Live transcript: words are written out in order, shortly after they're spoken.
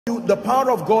The power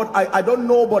of God, I don't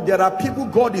know, but there are people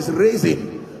God is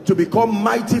raising to become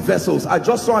mighty vessels. I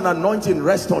just saw an anointing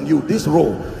rest on you, this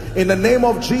role. In the name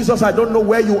of Jesus, I don't know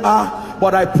where you are,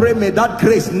 but I pray may that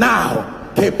grace now,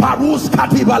 let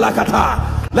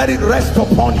it rest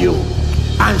upon you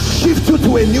and shift you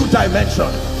to a new dimension.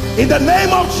 In the name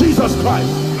of Jesus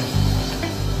Christ.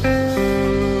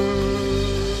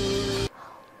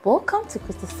 Welcome to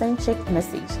Christocentric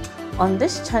Message. On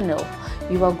this channel,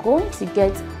 you are going to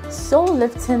get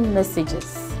soul-lifting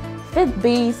messages,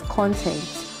 faith-based content,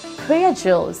 prayer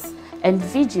drills, and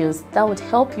videos that would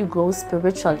help you grow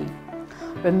spiritually.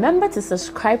 Remember to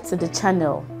subscribe to the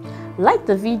channel, like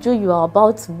the video you are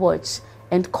about to watch,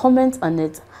 and comment on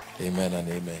it. Amen and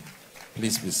amen.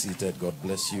 Please be seated. God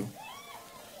bless you.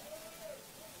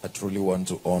 I truly want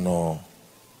to honor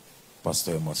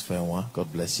Pastor Amos Fenwa.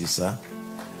 God bless you, sir,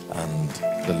 and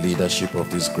the leadership of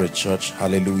this great church.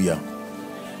 Hallelujah.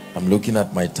 I'm looking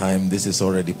at my time. This is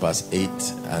already past 8,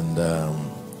 and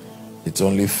it's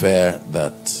only fair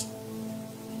that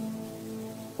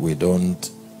we don't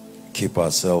keep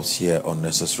ourselves here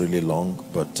unnecessarily long.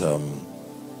 But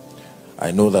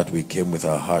I know that we came with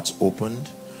our hearts opened,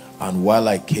 and while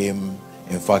I came,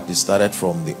 in fact, it started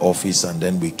from the office, and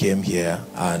then we came here,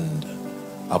 and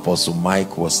Apostle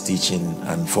Mike was teaching,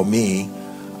 and for me,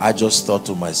 I just thought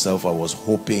to myself, I was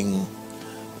hoping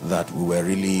that we were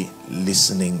really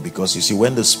listening, because you see,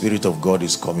 when the Spirit of God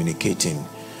is communicating,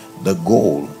 the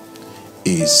goal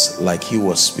is, like he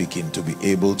was speaking, to be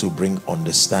able to bring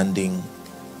understanding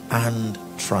and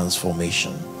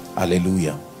transformation.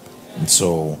 Hallelujah. And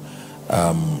so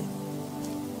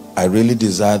I really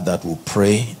desire that we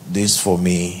pray. This for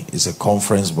me is a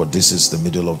conference, but this is the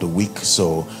middle of the week,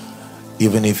 so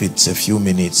even if it's a few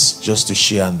minutes just to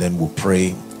share, and then we'll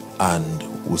pray, and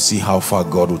we'll see how far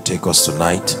God will take us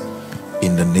tonight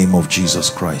in the name of Jesus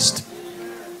Christ.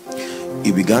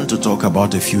 He began to talk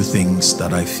about a few things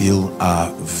that I feel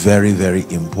are very, very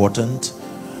important,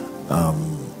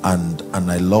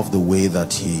 and I love the way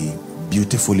that he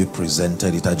beautifully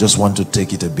presented it. I just want to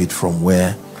take it a bit from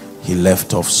where he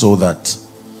left off, so that,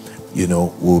 you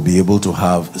know, we'll be able to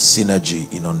have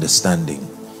synergy in understanding.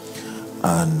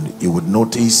 And you would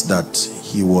notice that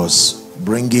he was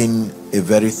bringing a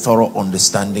very thorough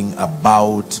understanding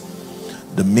about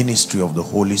the ministry of the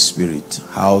Holy Spirit,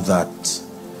 how that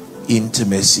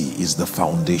intimacy is the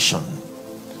foundation.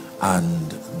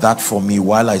 And that for me,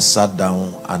 while I sat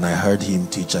down and I heard him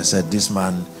teach, I said, this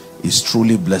man is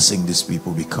truly blessing these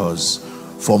people, because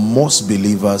for most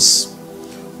believers,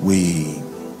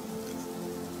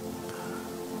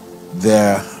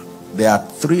 there are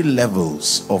 3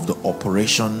 levels of the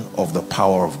operation of the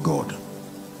power of God.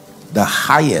 The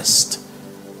highest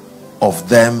of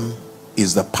them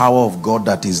is the power of God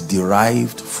that is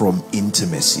derived from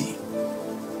intimacy.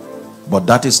 But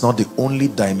that is not the only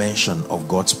dimension of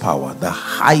God's power. The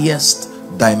highest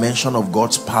dimension of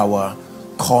God's power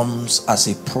comes as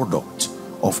a product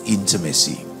of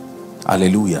intimacy.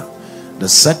 Hallelujah. The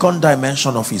second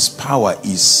dimension of his power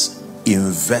is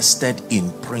invested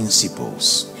in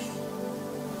principles.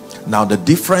 Now, the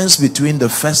difference between the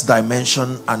first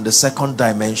dimension and the second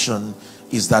dimension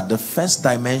is that the first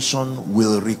dimension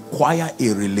will require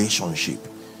a relationship.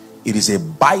 It is a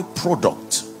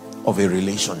byproduct of a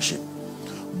relationship.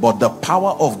 But the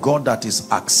power of God that is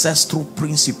accessed through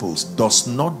principles does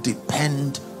not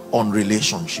depend on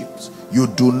relationships. You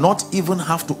do not even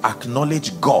have to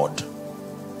acknowledge God.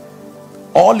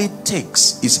 All it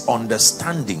takes is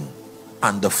understanding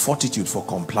and the fortitude for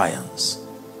compliance.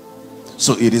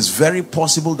 So it is very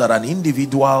possible that an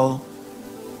individual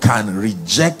can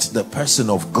reject the person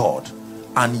of God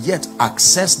and yet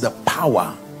access the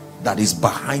power that is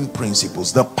behind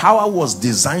principles. The power was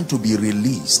designed to be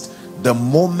released the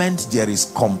moment there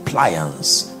is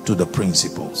compliance to the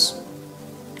principles.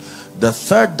 The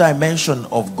third dimension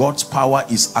of God's power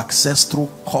is accessed through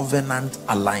covenant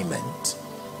alignment.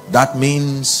 That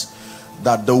means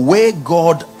that the way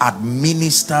God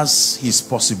administers his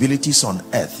possibilities on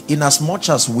earth, in as much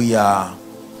as we are,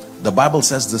 the Bible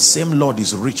says the same Lord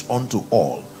is rich unto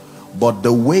all, but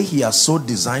the way he has so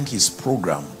designed his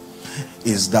program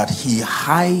is that he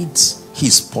hides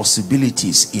his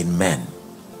possibilities in men.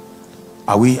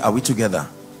 Are we together?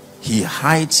 He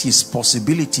hides his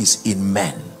possibilities in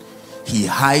men. He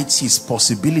hides his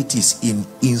possibilities in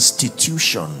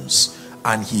institutions,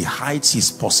 and he hides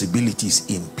his possibilities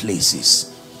in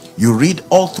places. You read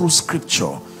all through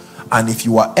scripture, and if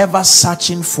you are ever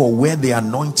searching for where the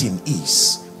anointing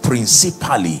is,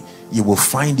 principally you will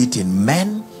find it in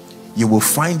men, you will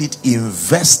find it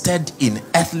invested in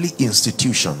earthly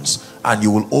institutions, and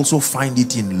you will also find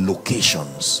it in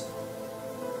locations.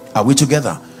 Are we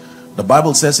together? The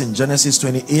Bible says in Genesis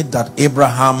 28 that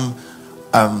Abraham,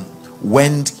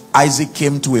 when Isaac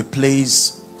came to a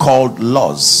place called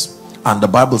Luz, and the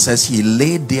Bible says he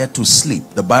lay there to sleep.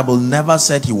 The Bible never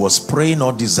said he was praying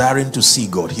or desiring to see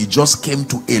God. He just came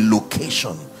to a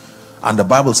location. And the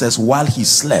Bible says while he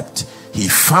slept, he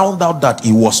found out that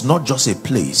it was not just a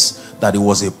place, that it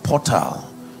was a portal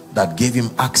that gave him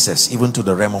access even to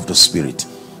the realm of the spirit,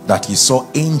 that he saw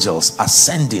angels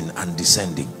ascending and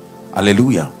descending.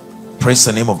 Hallelujah. Praise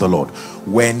the name of the Lord.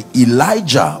 When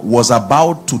Elijah was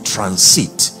about to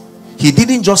transit, he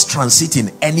didn't just transit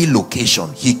in any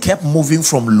location. He kept moving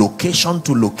from location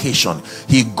to location.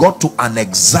 He got to an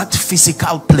exact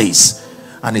physical place,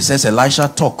 and he says,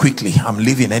 Elisha, talk quickly, I'm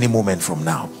leaving any moment from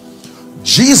now.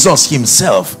 Jesus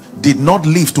himself did not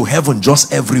leave to heaven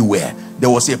just everywhere. There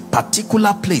was a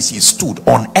particular place he stood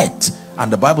on earth,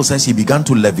 and the Bible says he began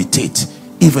to levitate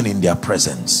even in their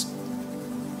presence.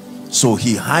 So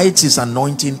he hides his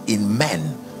anointing in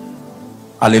men.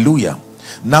 Hallelujah.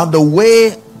 Now the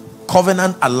way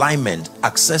covenant alignment,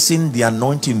 accessing the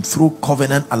anointing through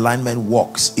covenant alignment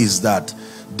works, is that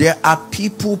there are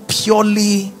people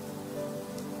purely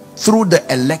through the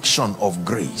election of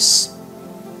grace.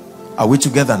 Are we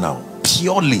together now?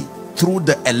 Purely through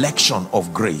the election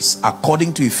of grace.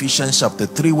 According to Ephesians chapter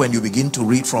 3, when you begin to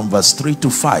read from verse 3 to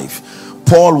 5,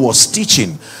 Paul was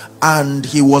teaching, and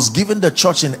he was giving the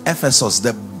church in Ephesus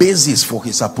the basis for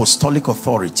his apostolic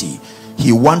authority.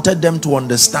 He wanted them to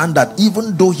understand that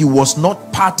even though he was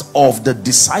not part of the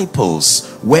disciples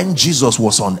when Jesus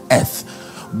was on earth,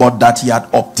 but that he had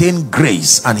obtained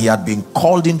grace and he had been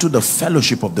called into the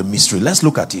fellowship of the mystery. Let's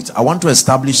look at it. I want to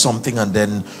establish something and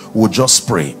then we'll just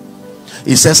pray.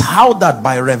 It says, how that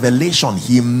by revelation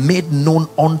he made known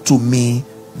unto me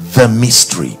the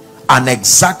mystery. An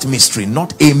exact mystery,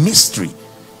 not a mystery.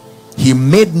 He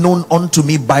made known unto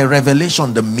me by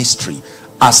revelation the mystery,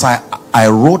 as I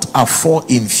wrote afore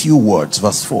in few words.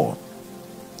 Verse 4.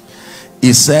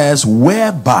 It says,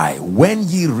 whereby when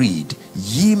ye read,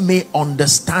 ye may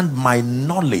understand my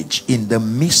knowledge in the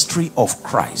mystery of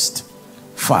Christ.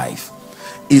 5.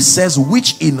 It says,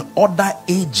 which in other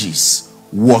ages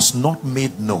was not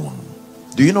made known.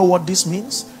 Do you know what this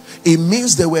means? It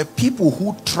means there were people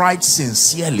who tried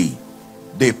sincerely.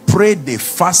 They prayed, they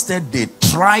fasted, they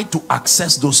tried to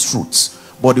access those truths,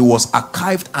 but it was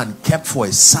archived and kept for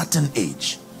a certain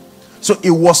age. So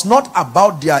it was not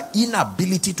about their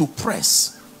inability to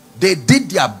press. They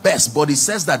did their best, but it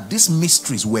says that these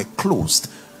mysteries were closed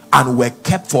and were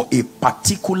kept for a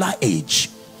particular age.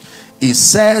 It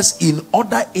says in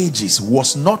other ages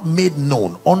was not made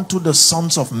known unto the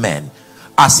sons of men,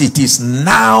 as it is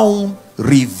now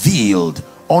revealed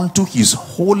unto his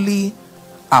holy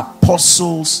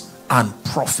apostles and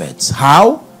prophets.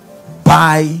 How?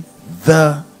 By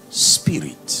the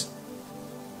Spirit.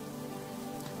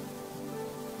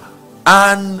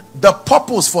 And the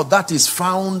purpose for that is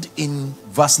found in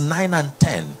verse 9 and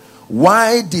 10.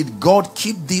 Why did God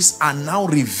keep this and now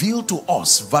reveal to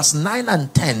us? Verse 9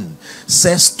 and 10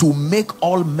 says, to make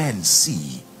all men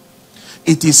see.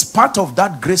 It is part of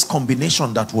that grace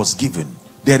combination that was given.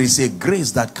 There is a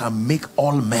grace that can make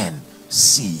all men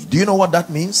see. Do you know what that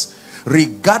means?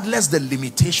 Regardless the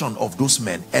limitation of those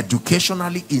men,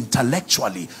 educationally,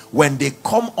 intellectually, when they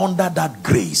come under that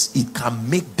grace, it can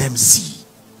make them see.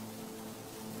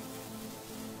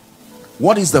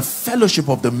 What is the fellowship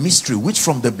of the mystery which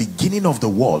from the beginning of the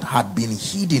world had been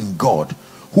hid in God,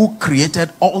 who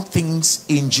created all things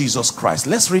in Jesus Christ?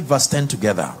 Let's read verse 10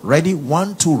 together. Ready?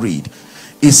 1, 2, read.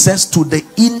 It says, to the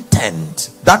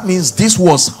intent. That means this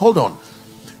was, hold on,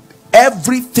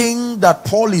 everything that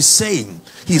Paul is saying,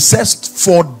 he says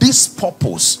for this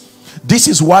purpose. This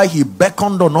is why he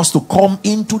beckoned on us to come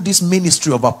into this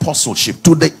ministry of apostleship,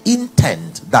 to the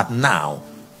intent that now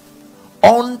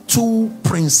unto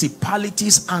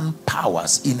principalities and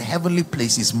powers in heavenly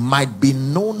places might be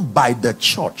known by the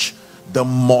church the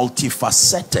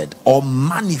multifaceted or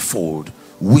manifold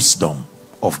wisdom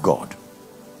of God.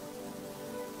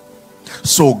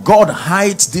 So God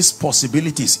hides these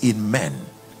possibilities in men.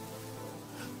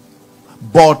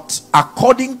 But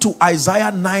according to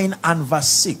Isaiah 9 and verse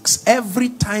 6, every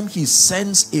time he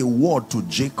sends a word to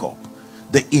Jacob,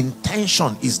 the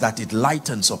intention is that it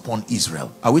lightens upon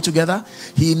Israel. Are we together?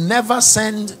 He never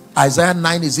sent, Isaiah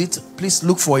 9 is it? Please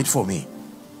look for it for me.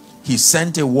 He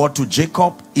sent a word to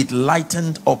Jacob, it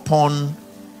lightened upon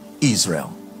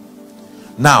Israel.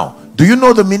 Now, do you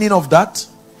know the meaning of that?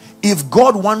 If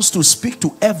God wants to speak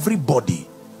to everybody,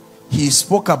 he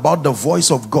spoke about the voice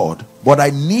of God. But I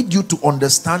need you to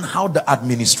understand how the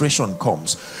administration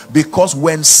comes. Because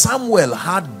when Samuel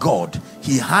had God,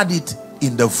 he had it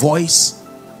in the voice.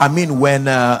 I mean, when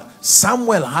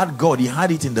Samuel had God, he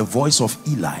had it in the voice of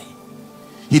Eli.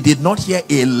 He did not hear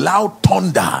a loud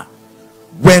thunder.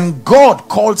 When God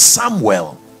called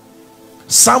Samuel,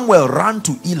 Samuel ran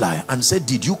to Eli and said,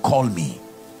 "Did you call me?"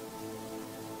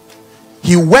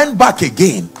 He went back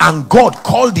again and God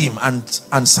called him,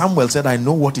 and Samuel said, "I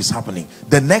know what is happening."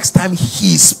 The next time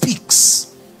he speaks,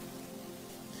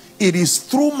 it is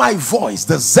through my voice,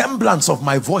 the semblance of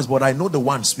my voice, but I know the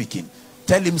one speaking.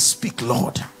 Tell him, "Speak,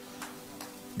 Lord,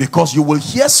 because you will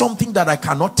hear something that I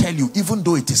cannot tell you, even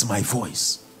though it is my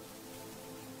voice."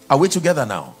 Are we together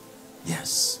now?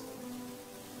 Yes.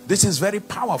 This is very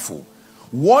powerful.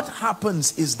 What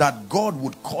happens is that God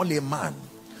would call a man,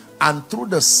 and through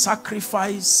the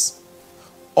sacrifice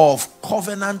of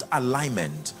covenant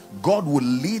alignment, God will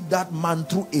lead that man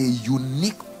through a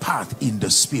unique path in the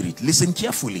spirit. Listen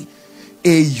carefully.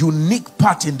 A unique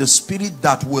path in the spirit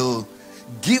that will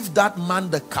give that man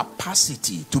the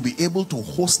capacity to be able to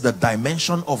host the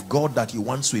dimension of God that he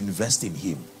wants to invest in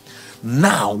him.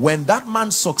 Now, when that man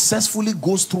successfully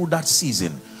goes through that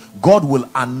season, God will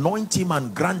anoint him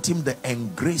and grant him the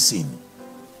engracing.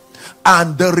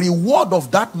 And the reward of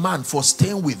that man for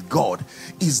staying with God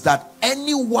is that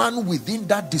anyone within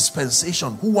that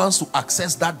dispensation who wants to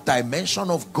access that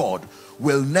dimension of God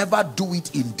will never do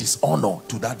it in dishonor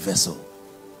to that vessel.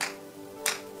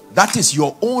 That is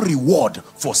your own reward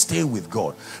for staying with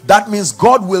God. That means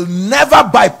God will never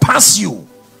bypass you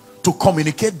to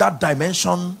communicate that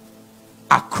dimension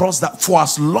across that for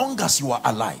as long as you are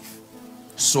alive.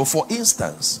 So for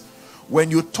instance, when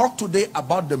you talk today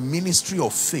about the ministry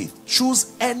of faith, choose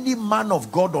any man of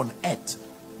God on earth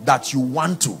that you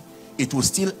want to, it will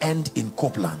still end in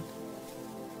Copeland.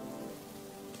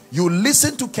 You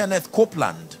listen to Kenneth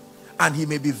Copeland and he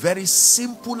may be very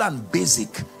simple and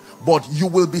basic, but you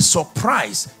will be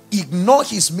surprised. Ignore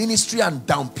his ministry and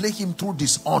downplay him through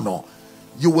dishonor.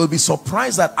 You will be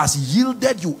surprised that as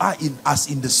yielded you are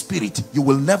in the spirit, you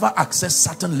will never access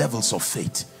certain levels of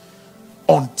faith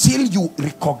until you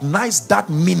recognize that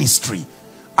ministry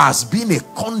as being a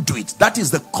conduit. That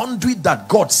is the conduit that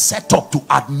God set up to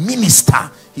administer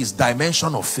his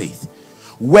dimension of faith.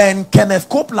 When Kenneth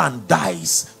Copeland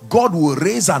dies, God will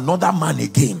raise another man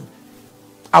again.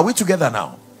 Are we together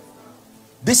now?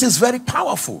 This is very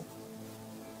powerful.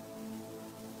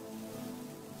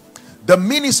 The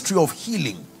ministry of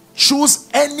healing. Choose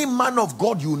any man of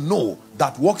God you know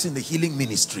that works in the healing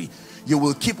ministry. You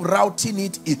will keep routing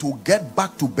it. It will get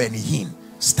back to Benny Hinn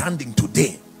standing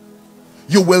today.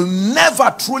 You will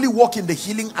never truly walk in the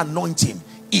healing anointing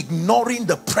ignoring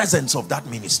the presence of that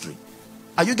ministry.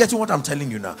 Are you getting what I'm telling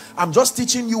you now? I'm just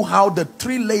teaching you how the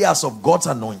 3 layers of God's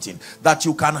anointing, that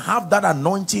you can have that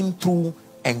anointing through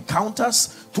encounters,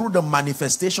 through the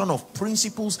manifestation of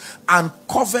principles and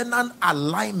covenant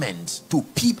alignment to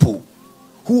people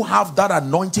who have that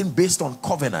anointing based on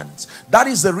covenants. That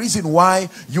is the reason why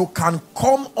you can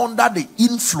come under the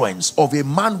influence of a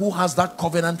man who has that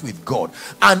covenant with God,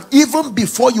 and even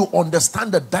before you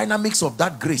understand the dynamics of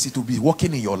that grace, it will be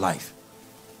working in your life.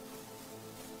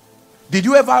 Did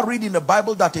you ever read in the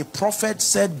Bible that a prophet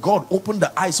said God opened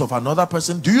the eyes of another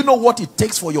person? Do you know what it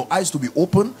takes for your eyes to be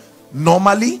open?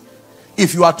 Normally,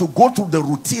 if you are to go through the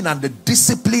routine and the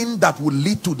discipline that will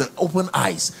lead to the open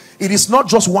eyes, it is not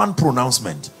just one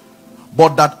pronouncement,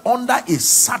 but that under a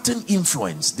certain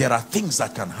influence, there are things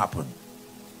that can happen.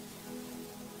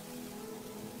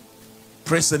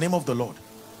 Praise the name of the Lord.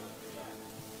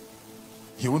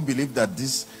 You won't believe that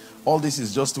all this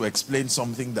is just to explain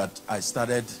something that I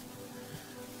started.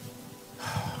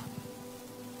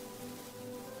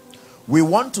 We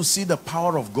want to see the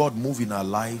power of God move in our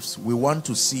lives. We want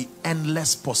to see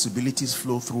endless possibilities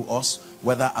flow through us,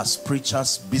 whether as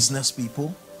preachers, business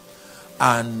people.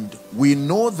 And we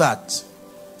know that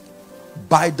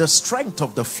by the strength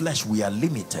of the flesh we are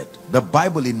limited. The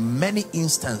Bible in many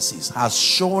instances has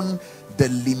shown the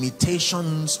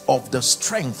limitations of the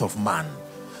strength of man,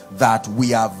 that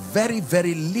we are very,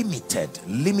 very limited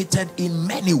in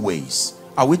many ways.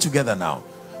 Are we together now?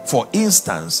 For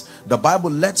instance, the Bible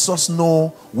lets us know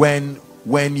when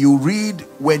you read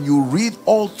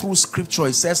all through scripture,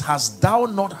 it says, "Hast thou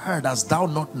not heard, hast thou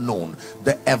not known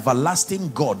the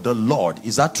everlasting God, the Lord?"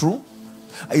 Is that true?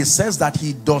 It says that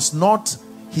he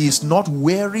is not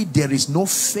weary, there is no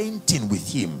fainting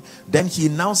with him. Then he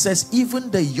now says, even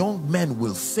the young men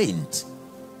will faint,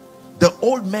 the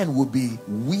old men will be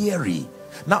weary.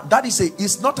 Now that is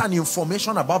it's not an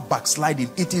information about backsliding.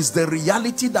 It is the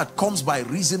reality that comes by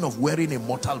reason of wearing a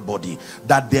mortal body,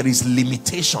 that there is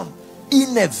limitation.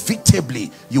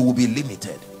 Inevitably you will be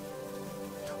limited.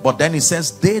 But then it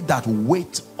says, they that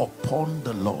wait upon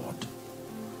the Lord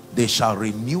They shall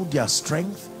renew their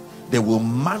strength. They will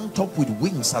mount up with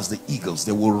wings as the eagles.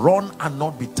 They will run and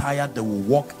not be tired. They will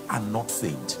walk and not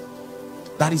faint.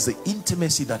 That is the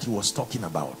intimacy that he was talking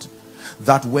about.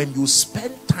 That when you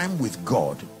spend time with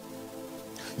God,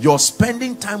 your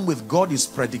spending time with God is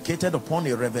predicated upon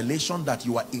a revelation that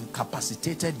you are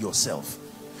incapacitated yourself.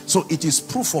 So it is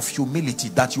proof of humility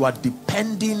that you are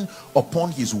depending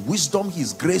upon his wisdom,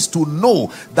 his grace, to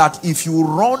know that if you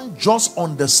run just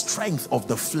on the strength of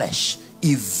the flesh,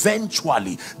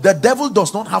 eventually the devil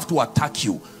does not have to attack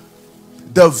you.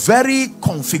 The very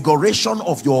configuration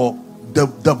of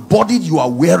the body you are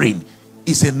wearing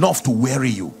is enough to weary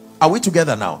you. Are we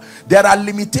together now? There are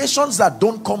limitations that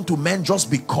don't come to men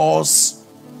just because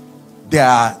they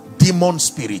are demon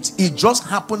spirits. It just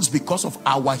happens because of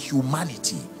our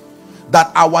humanity.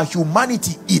 That our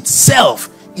humanity itself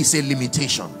is a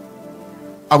limitation.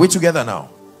 Are we together now?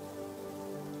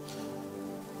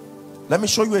 Let me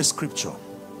show you a scripture.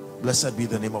 Blessed be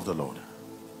the name of the Lord.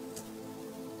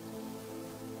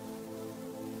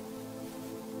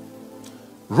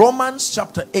 Romans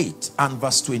chapter 8 and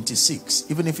verse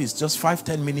 26. Even if it's just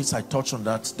 5-10 minutes I touch on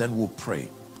that, then we'll pray.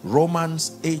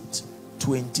 Romans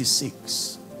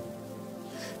 8:26.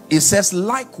 It says,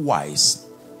 likewise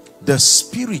the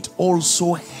Spirit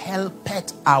also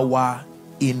helpeth our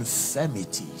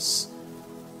infirmities.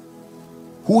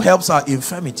 Who helps our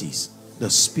infirmities? The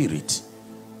Spirit.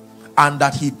 And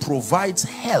that he provides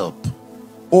help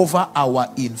over our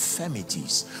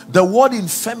infirmities. The word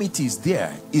infirmities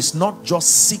there is not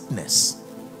just sickness.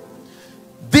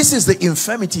 This is the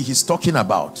infirmity he's talking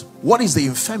about. What is the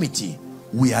infirmity?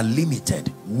 We are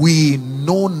limited. We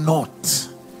know not.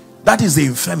 That is the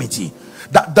infirmity.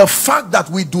 That the fact that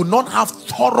we do not have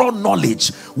thorough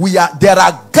knowledge, there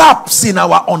are gaps in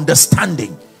our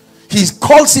understanding. He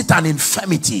calls it an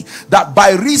infirmity, that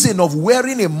by reason of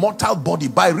wearing a mortal body,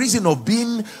 by reason of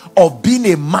being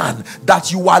a man,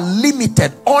 that you are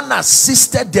limited,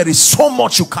 unassisted. There is so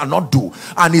much you cannot do.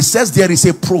 And he says there is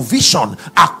a provision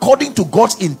according to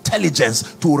God's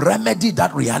intelligence to remedy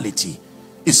that reality.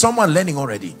 Is someone learning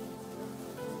already?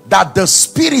 That the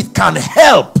Spirit can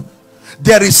help.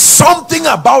 There is something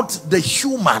about the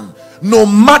human, no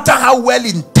matter how well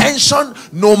intentioned,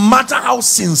 no matter how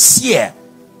sincere,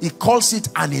 he calls it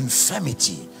an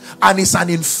infirmity. And it's an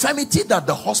infirmity that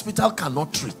the hospital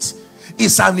cannot treat.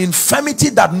 It's an infirmity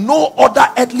that no other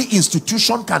earthly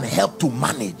institution can help to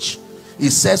manage.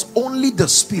 It says only the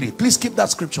Spirit. Please keep that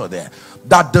scripture there.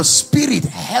 That the Spirit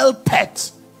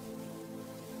helpeth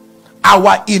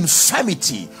our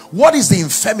infirmity. What is the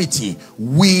infirmity?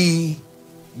 We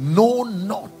know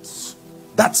not.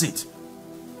 That's it.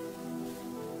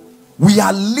 We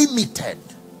are limited.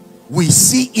 We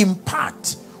see in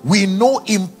part. We know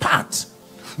in part.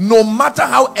 No matter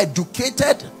how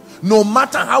educated, no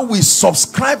matter how we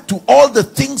subscribe to all the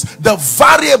things, the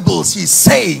variables he's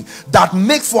saying that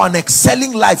make for an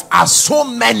excelling life are so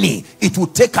many, it will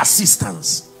take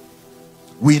assistance.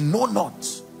 We know not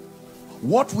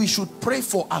what we should pray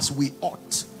for as we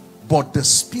ought, but the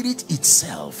Spirit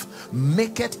itself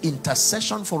maketh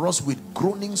intercession for us with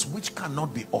groanings which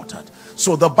cannot be uttered.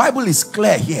 So the Bible is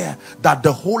clear here that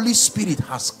the Holy Spirit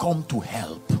has come to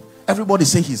help. Everybody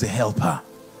say he's a helper.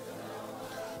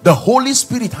 The Holy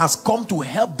Spirit has come to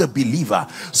help the believer,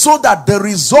 so that the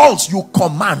results you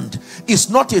command is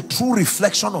not a true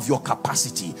reflection of your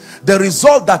capacity. The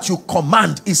result that you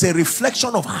command is a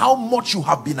reflection of how much you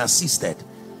have been assisted.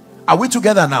 Are we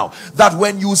together now? That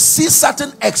when you see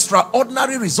certain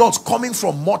extraordinary results coming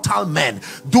from mortal men,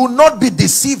 do not be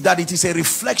deceived that it is a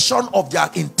reflection of their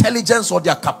intelligence or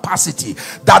their capacity.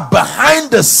 That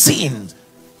behind the scenes,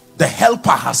 the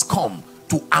helper has come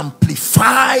to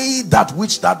amplify that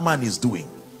which that man is doing.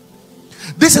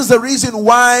 This is the reason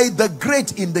why the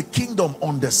great in the kingdom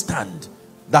understand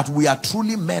that we are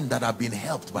truly men that have been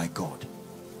helped by God.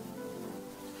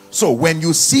 So when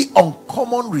you see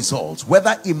uncommon results,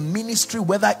 whether in ministry,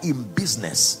 whether in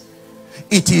business,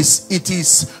 it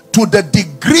is to the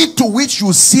degree to which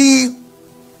you see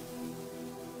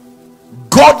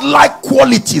godlike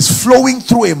qualities flowing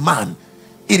through a man,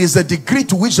 it is the degree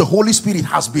to which the Holy Spirit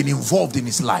has been involved in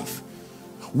his life.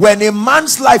 When a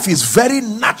man's life is very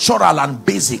natural and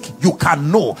basic, you can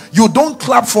know. You don't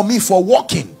clap for me for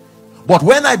walking. But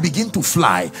when I begin to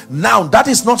fly, now that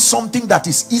is not something that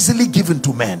is easily given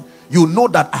to men. You know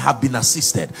that I have been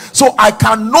assisted. So I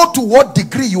can know to what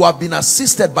degree you have been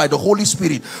assisted by the Holy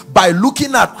Spirit by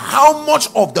looking at how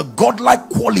much of the godlike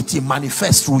quality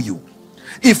manifests through you.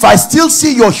 If I still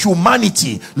see your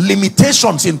humanity,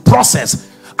 limitations in process,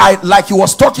 like he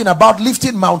was talking about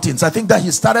lifting mountains, I think that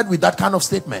he started with that kind of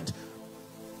statement.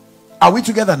 Are we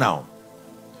together now?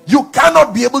 You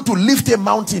cannot be able to lift a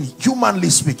mountain, humanly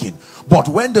speaking. But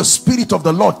when the Spirit of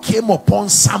the Lord came upon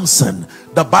Samson,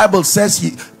 the Bible says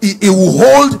he will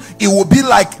hold, it will be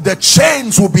like the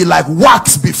chains will be like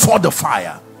wax before the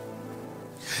fire.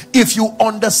 If you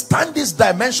understand this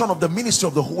dimension of the ministry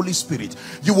of the Holy Spirit,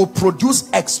 you will produce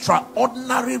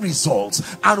extraordinary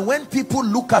results. And when people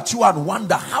look at you and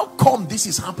wonder how come this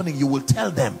is happening, you will tell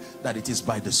them that it is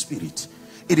by the Spirit.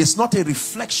 It is not a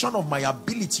reflection of my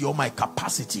ability or my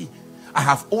capacity. I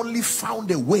have only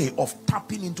found a way of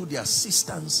tapping into the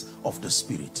assistance of the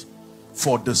Spirit.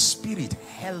 For the Spirit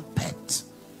helpeth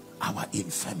our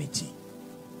infirmity.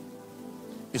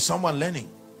 Is someone learning?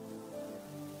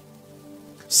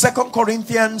 2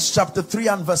 Corinthians chapter 3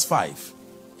 and verse 5.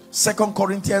 2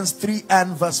 Corinthians 3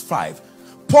 and verse 5.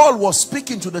 Paul was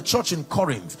speaking to the church in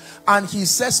Corinth, and he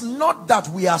says, not that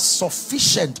we are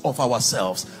sufficient of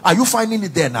ourselves. Are you finding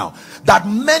it there now? That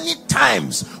many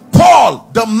times Paul,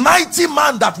 the mighty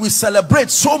man that we celebrate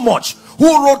so much,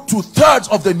 who wrote 2/3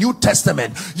 of the New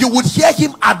Testament, you would hear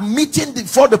him admitting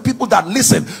before the people that,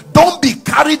 listen, don't be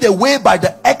carried away by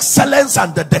the excellence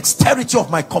and the dexterity of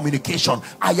my communication.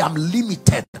 I am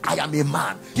limited. I am a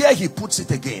man. Here he puts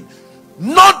it again.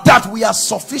 Not that we are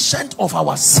sufficient of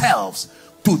ourselves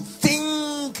to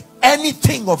think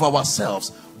anything of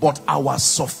ourselves, but our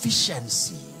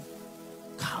sufficiency.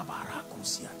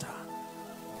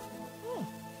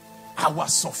 Our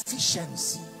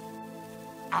sufficiency.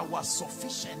 Our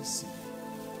sufficiency.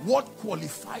 What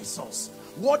qualifies us,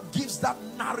 what gives that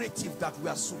narrative that we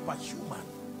are superhuman,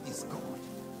 is God.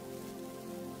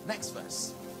 Next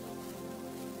verse.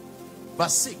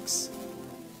 Verse 6.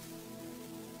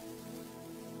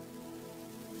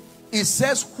 It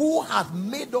says, who hath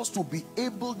made us to be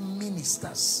able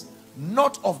ministers,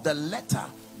 not of the letter,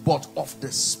 but of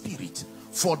the Spirit.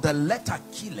 For the letter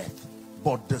killeth,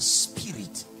 but the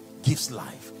Spirit gives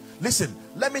life. Listen,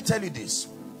 let me tell you this.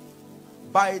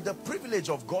 By the privilege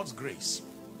of God's grace,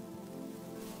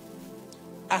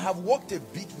 I have walked a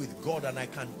bit with God, and I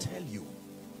can tell you,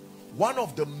 one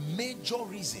of the major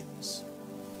reasons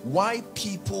why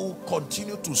people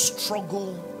continue to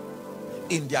struggle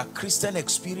in their Christian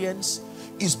experience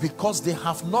is because they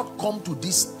have not come to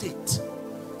this state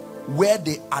where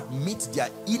they admit their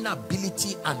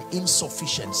inability and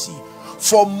insufficiency.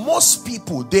 For most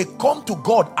people, they come to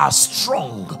God as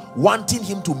strong, wanting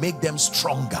him to make them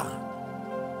stronger.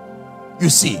 You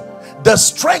see, the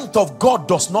strength of God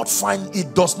does not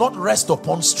rest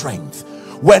upon strength.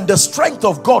 When the strength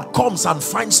of God comes and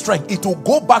finds strength, it will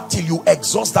go back till you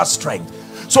exhaust that strength.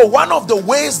 So one of the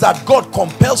ways that God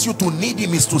compels you to need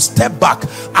him is to step back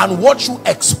and watch you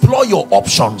explore your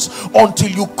options until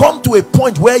you come to a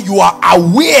point where you are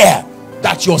aware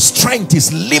that your strength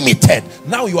is limited.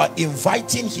 Now you are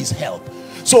inviting his help.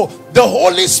 So the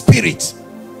Holy Spirit,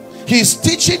 he's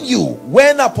teaching you.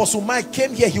 When Apostle Mike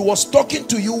came here, he was talking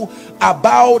to you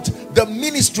about the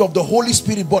ministry of the Holy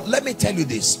Spirit. But let me tell you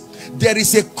this. There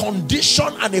is a condition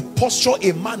and a posture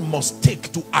a man must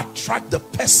take to attract the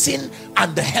person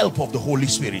and the help of the Holy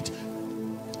Spirit.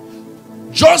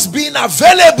 Just being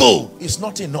available is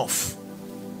not enough.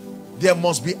 There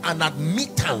must be an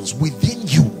admittance within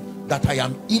you that I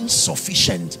am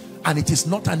insufficient, and it is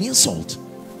not an insult.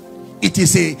 It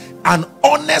is an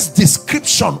honest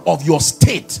description of your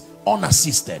state,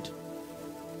 unassisted.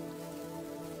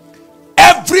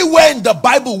 Everywhere in the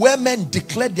Bible where men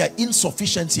declared their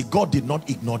insufficiency, God did not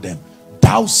ignore them.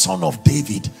 Thou son of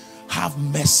David, have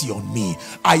mercy on me.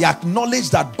 I acknowledge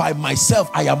that by myself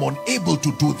I am unable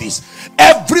to do this.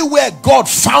 Everywhere God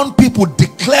found people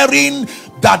declaring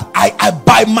that I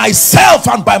by myself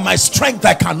and by my strength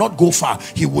I cannot go far,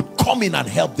 he would come in and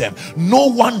help them. No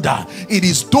wonder it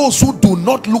is those who do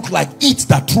not look like it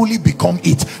that truly become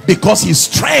it, because his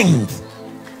strength.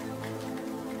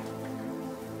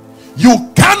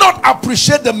 You cannot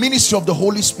appreciate the ministry of the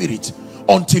Holy Spirit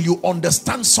until you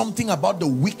understand something about the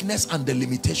weakness and the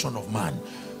limitation of man.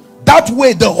 That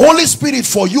way the Holy Spirit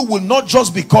for you will not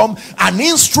just become an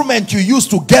instrument you use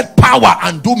to get power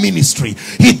and do ministry.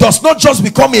 He does not just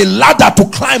become a ladder to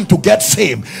climb to get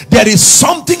fame. There is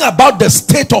something about the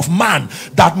state of man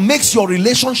that makes your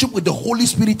relationship with the Holy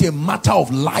Spirit a matter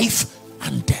of life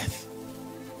and death.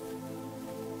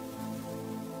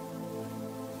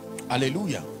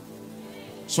 Hallelujah.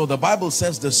 So the Bible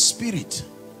says the Spirit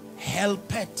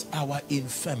helpeth our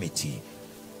infirmity.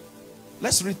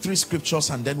 Let's read 3 scriptures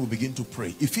and then we'll begin to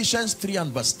pray. Ephesians 3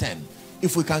 and verse 10.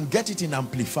 If we can get it in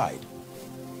Amplified.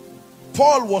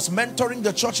 Paul was mentoring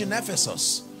the church in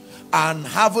Ephesus, and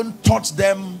having taught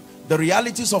them the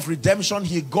realities of redemption,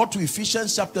 he got to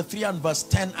Ephesians chapter 3 and verse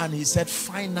 10, and he said,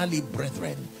 finally,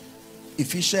 brethren.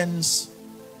 Ephesians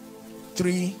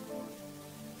 3,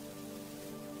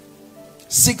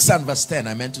 6 and verse 10,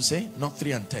 I meant to say, not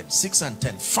 3 and 10, 6 and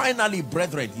 10. Finally,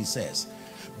 brethren, he says,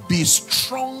 be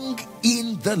strong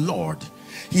in the Lord.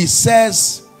 He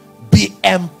says, be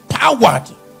empowered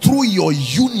through your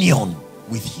union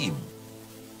with him.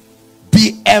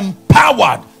 Be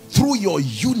empowered through your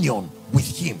union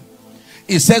with him.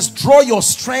 It says, draw your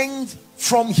strength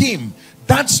from him,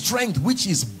 that strength which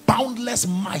his boundless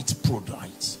might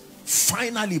provides.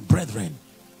 Finally, brethren,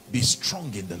 be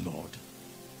strong in the Lord.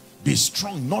 Be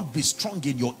strong, not be strong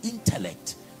in your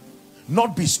intellect,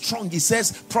 not be strong. He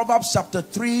says, Proverbs chapter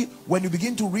 3, when you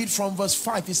begin to read from verse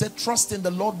 5, he said, trust in the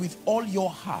Lord with all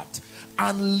your heart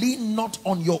and lean not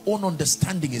on your own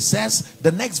understanding. It says,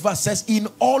 the next verse says, in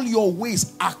all your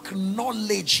ways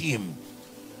acknowledge him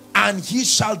and he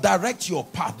shall direct your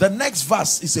path. The next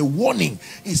verse is a warning.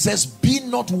 It says, be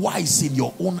not wise in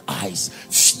your own eyes.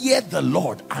 Fear the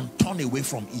Lord and turn away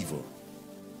from evil.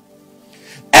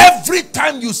 Every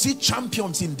time you see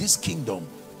champions in this kingdom,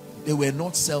 they were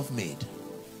not self-made.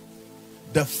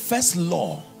 The first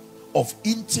law of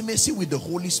intimacy with the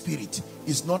Holy Spirit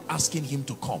is not asking him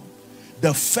to come.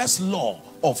 The first law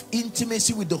of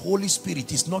intimacy with the Holy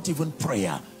Spirit is not even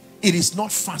prayer. It is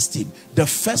not fasting. The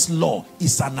first law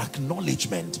is an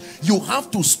acknowledgement. You have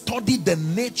to study the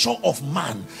nature of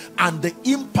man and the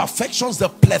imperfections, the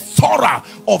plethora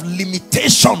of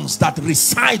limitations that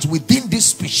reside within this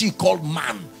species called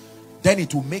man. Then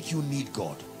it will make you need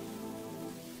God.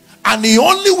 And the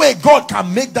only way God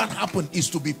can make that happen is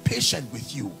to be patient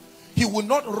with you. He will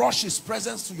not rush his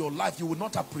presence to your life. You will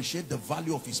not appreciate the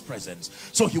value of his presence.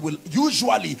 So he will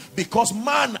usually, because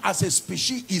man as a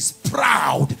species is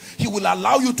proud, he will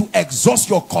allow you to exhaust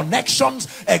your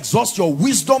connections, exhaust your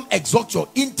wisdom, exhaust your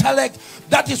intellect.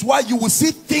 That is why you will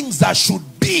see things that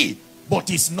should be, but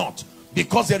is not.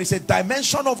 Because there is a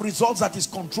dimension of results that is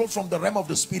controlled from the realm of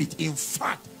the spirit. In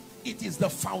fact, it is the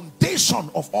foundation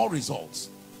of all results.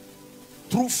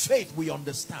 Through faith we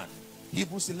understand,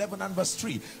 Hebrews 11 and verse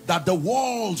 3, that the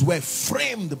walls were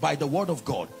framed by the word of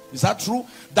God. Is that true?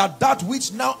 That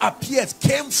which now appears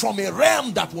came from a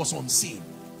realm that was unseen.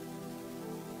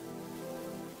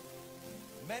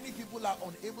 Many people are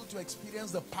unable to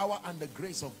experience the power and the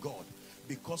grace of God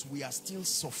because we are still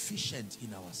sufficient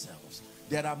in ourselves.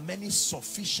 There are many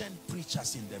sufficient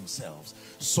preachers in themselves,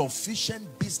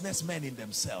 sufficient businessmen in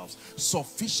themselves,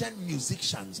 sufficient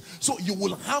musicians. So you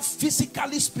will have,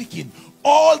 physically speaking,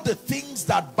 all the things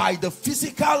that by the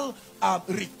physical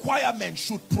requirement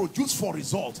should produce for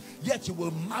results. Yet you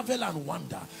will marvel and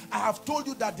wonder. I have told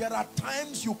you that there are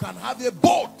times you can have a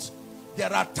boat.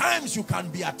 There are times you can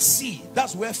be at sea.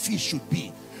 That's where fish should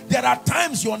be. There are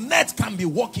times your net can be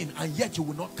working and yet you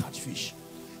will not catch fish.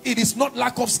 It is not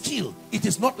lack of skill. It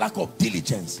is not lack of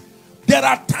diligence. There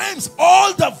are times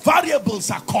all the variables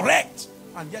are correct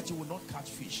and yet you will not catch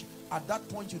fish. At that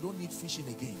point you don't need fishing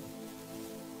again.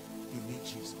 You need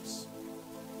Jesus.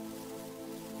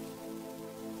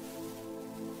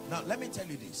 Now let me tell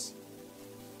you this.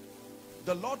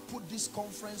 The Lord put this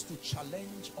conference to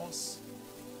challenge us.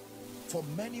 For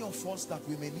many of us, that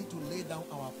we may need to lay down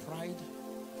our pride,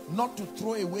 not to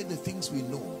throw away the things we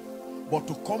know, but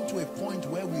to come to a point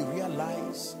where we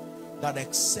realize that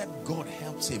except God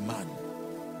helps a man,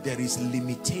 there is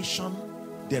limitation,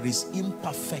 there is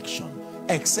imperfection.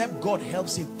 Except God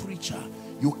helps a preacher,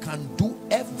 you can do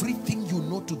everything you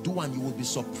know to do and you will be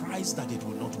surprised that it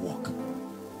will not work.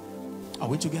 Are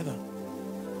we together?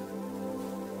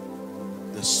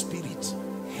 The Spirit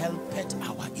helpeth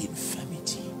our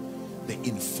infirmity. The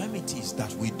infirmities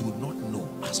that we do not know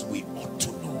as we ought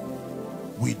to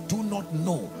know. We do not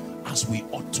know as we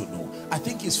ought to know. I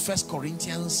think it's 1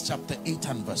 Corinthians chapter 8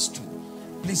 and verse 2.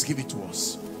 Please give it to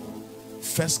us.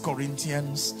 1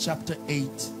 Corinthians chapter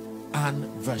 8 and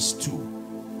verse 2.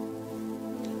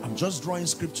 I'm just drawing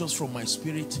scriptures from my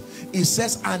spirit. It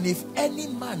says, and if any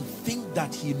man think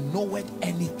that he knoweth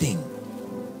anything,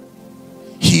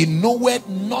 he knoweth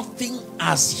nothing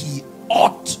as he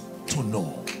ought to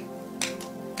know.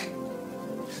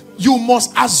 You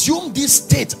must assume this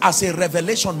state as a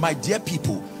revelation, my dear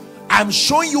people. I'm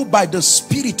showing you by the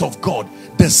Spirit of God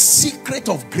the secret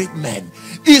of great men.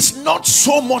 It's not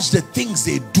so much the things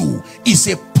they do, it's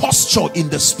a posture in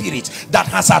the Spirit that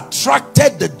has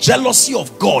attracted the jealousy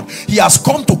of God. He has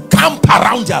come to camp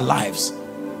around their lives.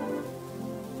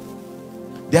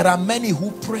 There are many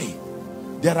who pray,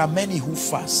 there are many who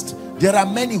fast, there are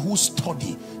many who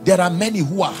study, there are many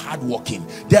who are hardworking,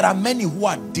 there are many who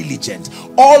are diligent.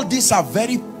 All these are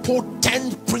very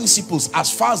potent principles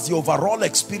as far as the overall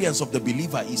experience of the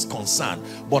believer is concerned.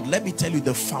 But let me tell you,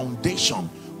 the foundation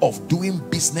of doing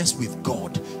business with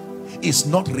God is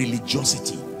not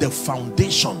religiosity. The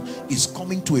foundation is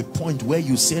coming to a point where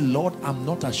you say, Lord, I'm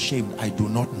not ashamed. I do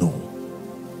not know.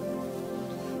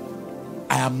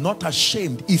 I am not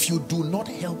ashamed. If you do not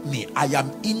help me, I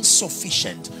am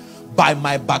insufficient. By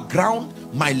my background,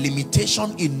 my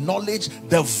limitation in knowledge,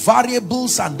 the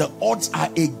variables and the odds are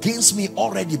against me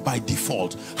already by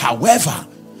default. However,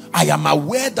 I am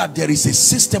aware that there is a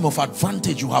system of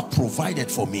advantage you have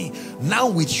provided for me. Now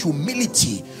with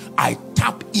humility, I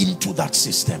tap into that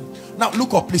system. Now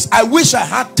look up, please. I wish I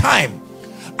had time.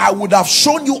 I would have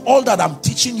shown you all that I'm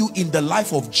teaching you in the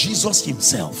life of Jesus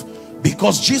himself.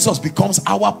 Because Jesus becomes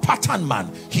our pattern man.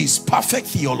 His perfect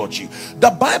theology.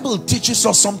 The Bible teaches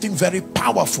us something very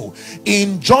powerful.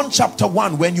 In John chapter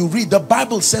 1, when you read, the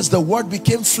Bible says the word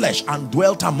became flesh and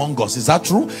dwelt among us. Is that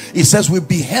true? It says we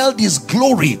beheld his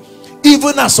glory,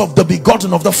 even as of the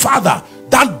begotten of the Father.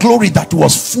 That glory that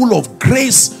was full of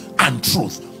grace and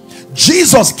truth.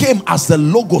 Jesus came as the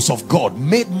Logos of God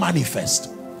made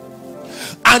manifest.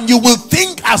 And you will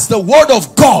think as the word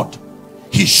of God,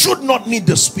 he should not need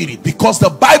the Spirit, because the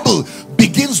Bible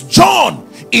begins, John,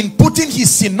 in putting his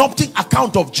synoptic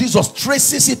account of Jesus,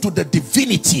 traces it to the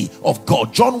divinity of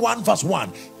God. John 1 verse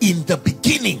 1, in the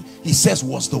beginning, he says,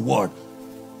 was the Word.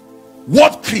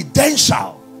 What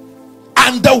credential?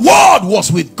 And the Word was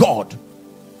with God.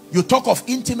 You talk of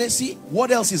intimacy,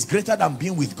 what else is greater than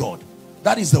being with God?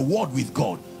 That is the Word with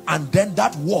God. And then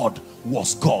that Word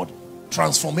was God.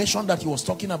 Transformation that he was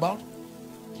talking about.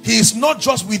 He is not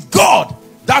just with God.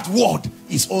 That word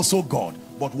is also God.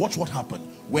 But watch what happened.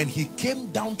 When he came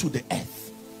down to the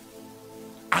earth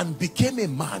and became a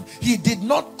man, he did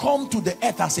not come to the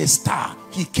earth as a star.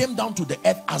 He came down to the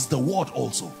earth as the word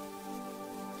also.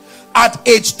 At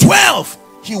age 12,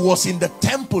 he was in the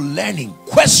temple learning.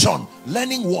 Question,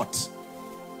 learning what?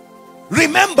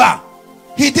 Remember,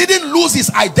 he didn't lose his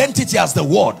identity as the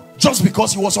word just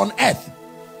because he was on earth.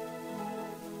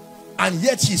 And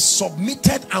yet he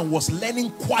submitted and was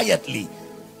learning quietly.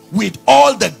 With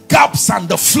all the gaps and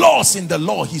the flaws in the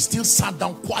law, he still sat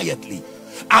down quietly.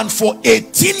 And for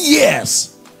 18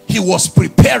 years, he was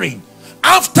preparing.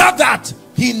 After that,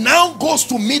 he now goes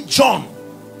to meet John,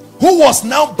 who was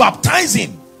now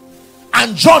baptizing.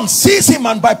 And John sees him,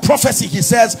 and by prophecy he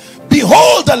says,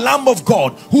 behold the Lamb of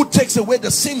God who takes away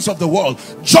the sins of the world.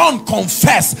 John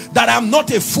confessed that I'm not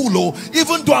a fool.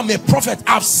 Even though I'm a prophet,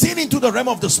 I've seen into the realm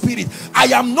of the Spirit. I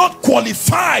am not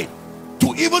qualified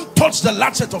to even touch the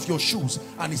latchet of your shoes.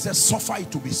 And he says, suffer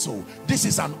it to be so. This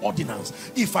is an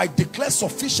ordinance. If I declare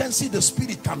sufficiency, the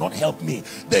Spirit cannot help me.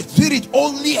 The Spirit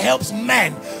only helps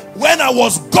man. When I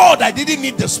was God, I didn't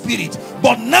need the Spirit.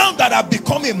 But now that I've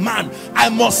become a man, I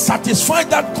must satisfy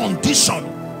that condition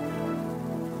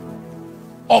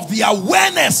of the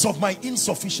awareness of my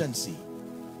insufficiency.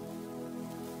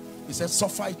 He said,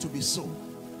 suffer it to be so,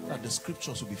 that the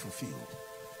scriptures will be fulfilled.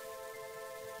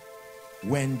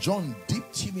 When John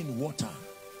dipped him in water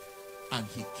and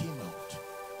he came out,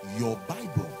 your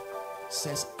Bible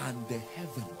says, and the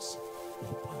heavens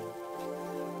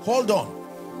opened. Hold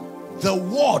on. The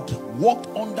word walked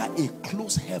under a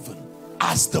closed heaven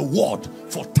as the word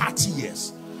for 30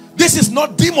 years. This is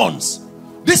not demons.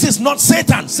 This is not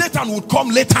Satan. Satan would come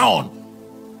later on.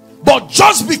 But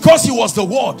just because he was the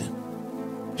word,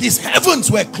 his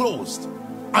heavens were closed.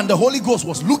 And the Holy Ghost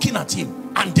was looking at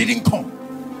him and didn't come.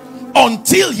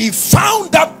 Until he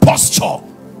found that posture.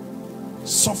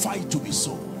 Suffer it to be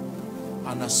so.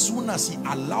 And as soon as he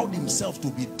allowed himself to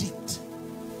be dipped,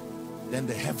 then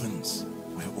the heavens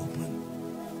were open.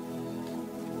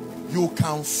 You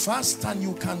can fast and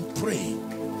you can pray,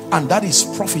 and that is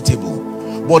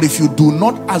profitable. But if you do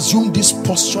not assume this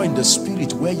posture in the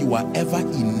Spirit where you are ever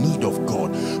in need of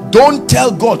God, don't tell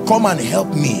God, come and help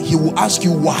me. He will ask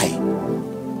you why.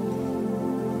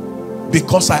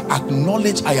 Because I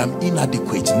acknowledge I am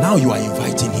inadequate. Now you are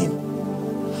inviting him.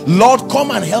 Lord,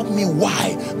 come and help me.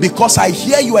 Why? Because I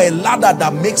hear you are a ladder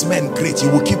that makes men great. You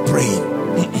will keep praying.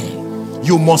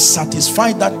 You must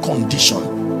satisfy that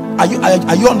condition. Are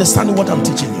you understanding what I'm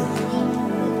teaching you?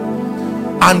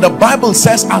 And the Bible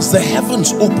says, as the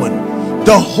heavens opened,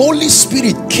 the Holy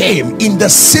Spirit came in the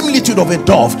similitude of a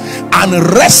dove and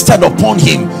rested upon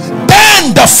him.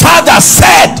 Then the Father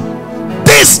said,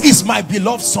 this is my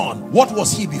beloved Son. What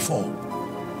was he before?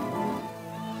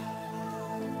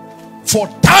 For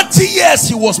 30 years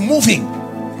he was moving,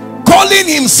 calling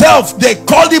himself, they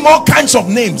called him all kinds of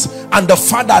names, and the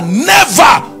Father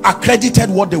never accredited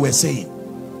what they were saying.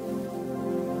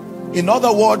 In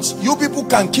other words, you people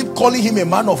can keep calling him a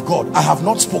man of God. I have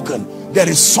not spoken. There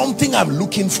is something I'm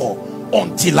looking for.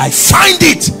 Until I find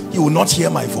it, he will not hear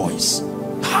my voice.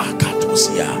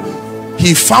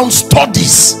 He found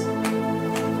studies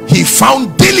he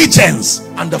found diligence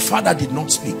and the father did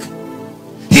not speak.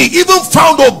 He even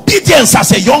found obedience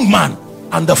as a young man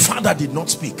and the father did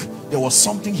not speak. There was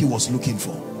something he was looking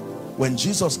for. When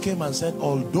Jesus came and said,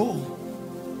 although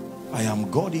I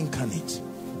am God incarnate,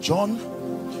 John,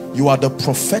 you are the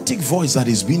prophetic voice that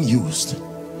is being used,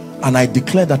 and I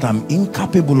declare that I'm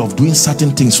incapable of doing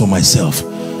certain things for myself.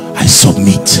 I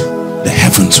submit. The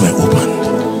heavens were opened.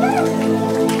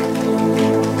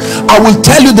 I will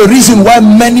tell you the reason why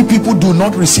many people do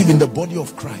not receive in the body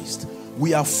of Christ.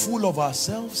 We are full of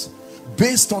ourselves.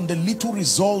 Based on the little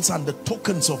results and the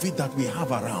tokens of it that we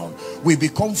have around, we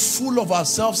become full of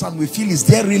ourselves and we feel, is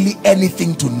there really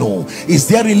anything to know? Is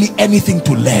there really anything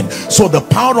to learn? So the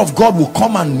power of God will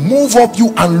come and move up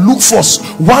you and look for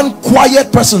one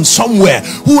quiet person somewhere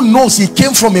who knows he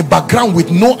came from a background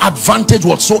with no advantage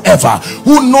whatsoever,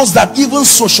 who knows that even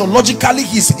sociologically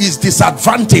he's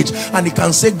disadvantaged, and he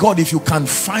can say, God, if you can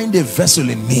find a vessel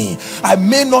in me, I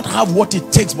may not have what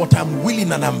it takes, but I'm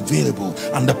willing and I'm available.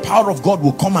 And the power of God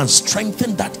will come and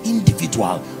strengthen that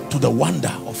individual to the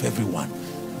wonder of everyone.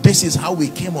 This is how we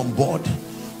came on board.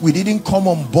 We didn't come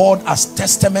on board as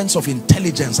testaments of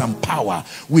intelligence and power.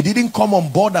 We didn't come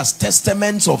on board as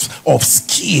testaments of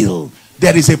skill.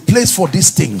 There is a place for these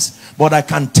things, but I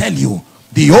can tell you,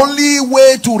 the only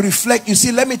way to reflect, you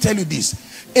see, let me tell you this,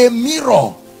 a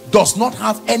mirror does not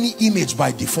have any image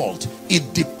by default.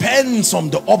 It depends on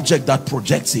the object that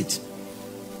projects it.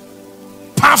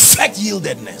 Perfect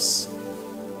yieldedness.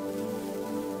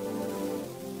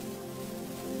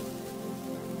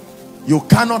 You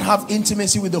cannot have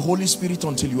intimacy with the Holy Spirit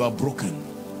until you are broken,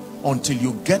 until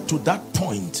you get to that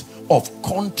point of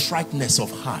contriteness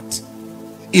of heart.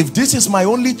 If this is my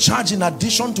only charge in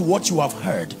addition to what you have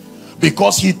heard,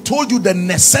 because he told you the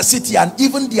necessity and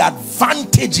even the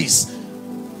advantages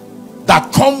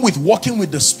that come with walking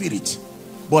with the Spirit.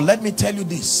 But let me tell you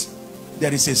this,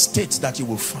 there is a state that you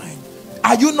will find.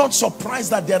 Are you not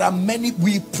surprised that there are many?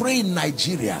 We pray in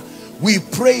Nigeria, we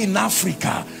pray in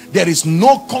Africa. There is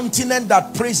no continent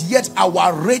that prays, yet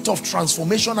our rate of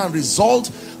transformation and result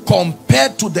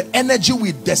compared to the energy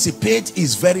we dissipate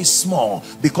is very small.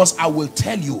 Because I will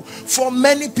tell you, for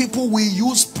many people we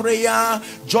use prayer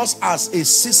just as a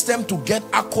system to get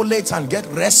accolades and get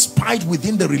respite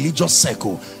within the religious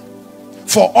circle.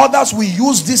 For others we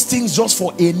use these things just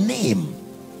for a name.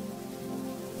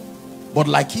 But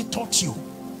like he taught you,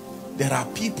 there are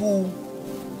people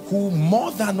who,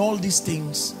 more than all these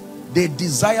things, they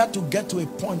desire to get to a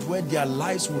point where their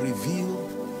lives will reveal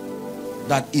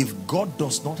that if God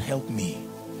does not help me,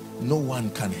 no one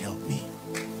can help me.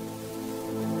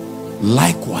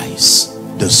 Likewise,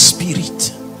 the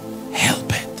Spirit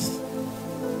helpeth.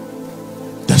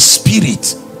 The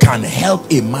Spirit can help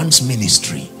a man's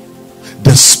ministry.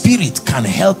 The Spirit can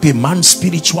help a man's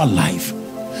spiritual life.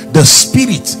 The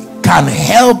Spirit can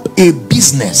help a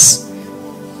business.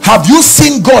 Have you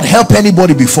seen God help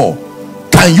anybody before?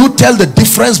 Can you tell the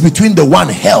difference between the one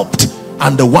helped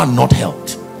and the one not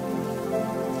helped?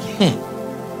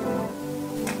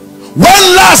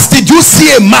 When last did you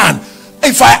see a man?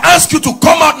 If I ask you to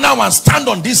come out now and stand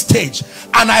on this stage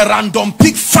and I random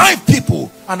pick 5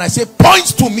 people and I say, point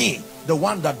to me the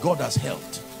one that God has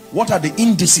helped, what are the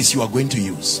indices you are going to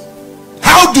use?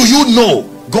 How do you know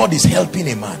God is helping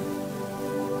a man?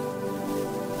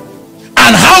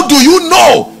 And how do you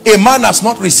know a man has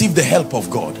not received the help of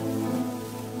God?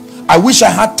 I wish I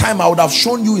had time, I would have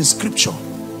shown you in scripture.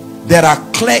 There are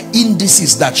clear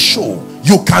indices that show.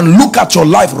 You can look at your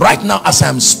life right now as I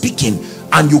am speaking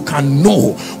and you can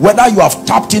know whether you have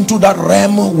tapped into that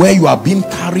realm where you are being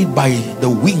carried by the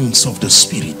wings of the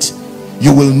Spirit.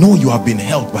 You will know you have been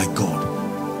helped by God.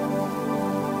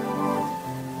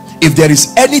 If there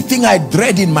is anything I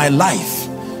dread in my life,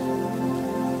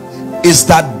 is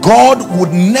that God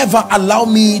would never allow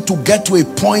me to get to a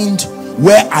point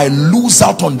where I lose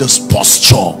out on this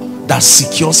posture that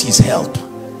secures his help.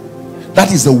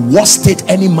 That is the worst state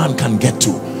any man can get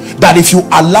to. That if you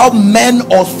allow men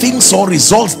or things or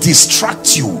results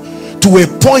distract you to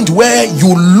a point where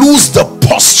you lose the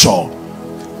posture.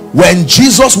 When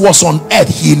Jesus was on earth,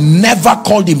 he never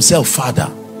called himself Father.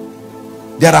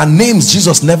 There are names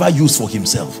Jesus never used for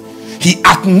himself. He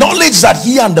acknowledged that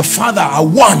he and the Father are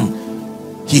one.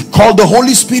 He called the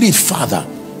Holy Spirit Father.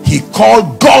 He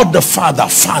called God the Father,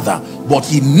 Father, but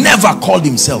he never called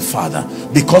himself Father,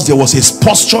 because there was his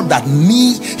posture that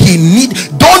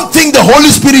don't think the Holy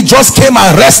Spirit just came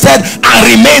and rested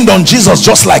and remained on Jesus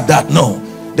just like that. No,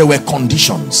 there were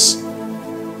conditions.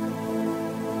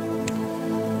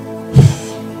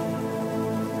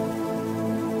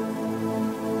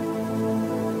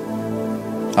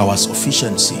 Our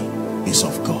sufficiency is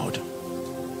of God.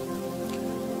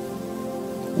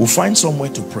 We'll find somewhere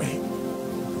to pray.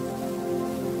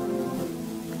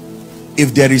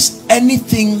 If there is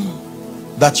anything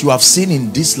that you have seen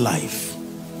in this life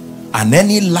and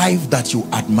any life that you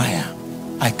admire,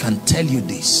 I can tell you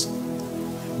this: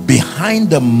 behind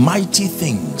the mighty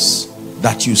things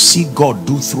that you see God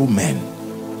do through men,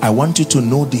 I want you to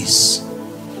know this,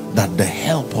 that the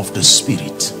help of the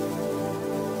Spirit,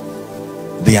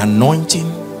 the anointing,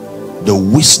 the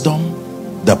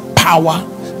wisdom, the power,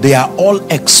 they are all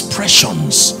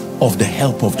expressions of the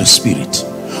help of the Spirit.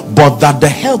 But that the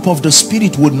help of the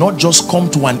Spirit would not just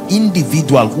come to an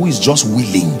individual who is just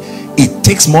willing. It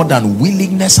takes more than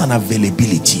willingness and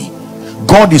availability.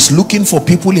 God is looking for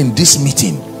people in this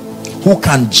meeting who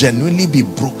can genuinely be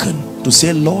broken to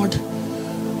say, Lord,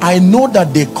 I know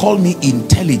that they call me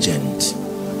intelligent.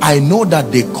 I know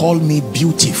that they call me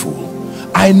beautiful.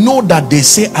 I know that they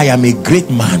say I am a great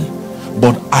man,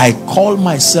 but I call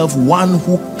myself one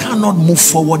who cannot move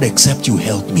forward except you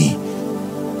help me.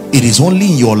 It is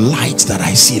only in your light that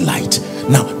I see light.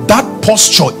 Now that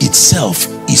posture itself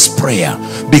is prayer,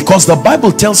 because the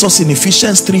Bible tells us in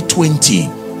Ephesians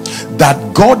 3:20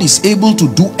 that God is able to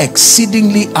do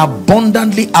exceedingly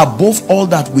abundantly above all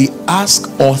that we ask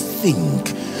or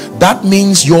think. That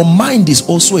means your mind is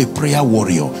also a prayer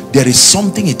warrior. There is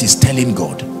something it is telling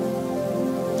God.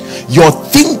 Your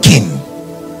thinking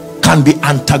can be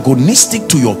antagonistic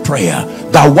to your prayer,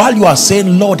 that while you are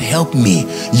saying, Lord help me,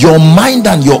 your mind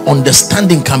and your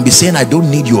understanding can be saying, I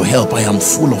don't need your help, I am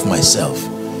full of myself.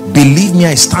 Believe me,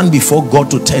 I stand before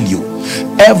God to tell you,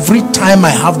 every time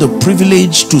I have the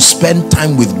privilege to spend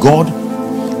time with God,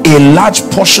 a large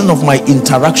portion of my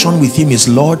interaction with him is,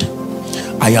 Lord,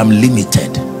 I am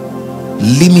limited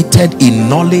in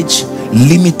knowledge,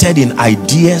 limited in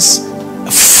ideas,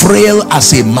 frail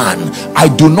as a man. I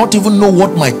do not even know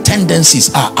what my tendencies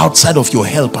are outside of your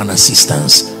help and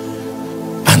assistance.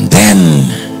 And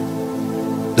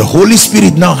then the Holy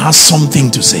Spirit now has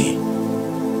something to say.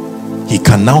 He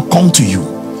can now come to you.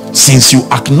 Since you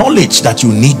acknowledge that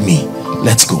you need me,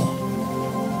 let's go.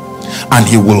 And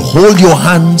he will hold your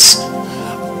hands.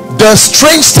 The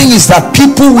strange thing is that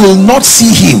people will not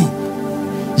see him.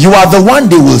 You are the one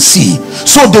they will see.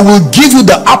 So they will give you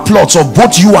the applause of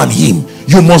both you and him.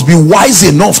 You must be wise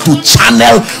enough to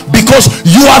channel, because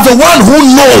you are the one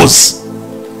who knows.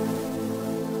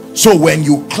 So when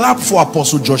you clap for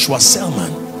Apostle Joshua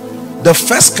Selman, the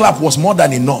first clap was more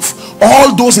than enough.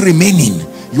 All those remaining,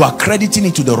 you are crediting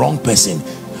it to the wrong person.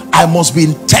 I must be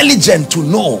intelligent to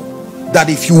know that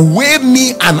if you weigh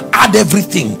me and add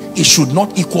everything, it should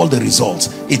not equal the results.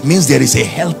 It means there is a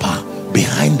helper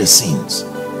behind the scenes.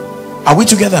 Are we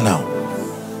together now?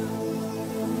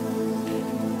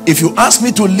 If you ask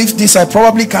me to lift this, I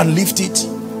probably can lift it.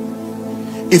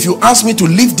 If you ask me to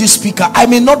lift this speaker, I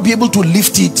may not be able to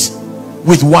lift it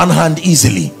with one hand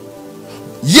easily.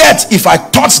 Yet if I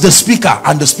touch the speaker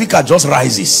and the speaker just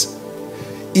rises,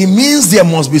 it means there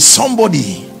must be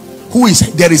somebody who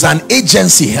is, there is an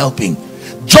agency helping.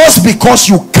 Just because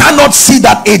you cannot see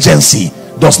that agency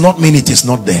does not mean it is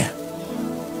not there.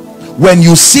 When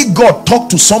you see God talk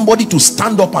to somebody to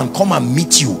stand up and come and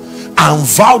meet you and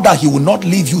vow that he will not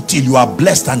leave you till you are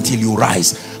blessed, until you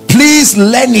rise, please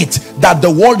learn it that the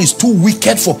world is too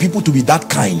wicked for people to be that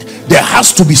kind. There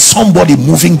has to be somebody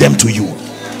moving them to you.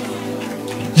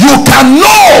 You can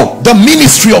know the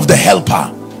ministry of the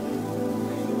helper.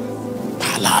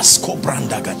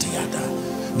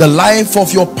 The life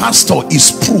of your pastor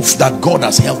is proof that God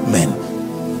has helped men.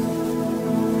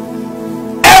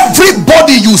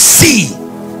 Everybody you see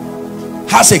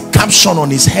has a caption on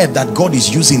his head that God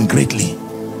is using greatly.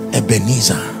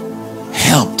 Ebenezer,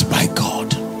 helped by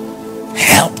God.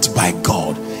 Helped by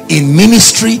God. In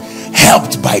ministry,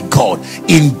 helped by God.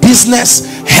 In business,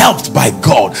 helped by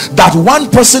God. That one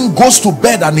person goes to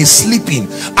bed and is sleeping,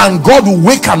 and God will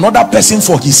wake another person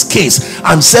for his case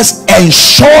and says,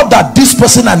 ensure that this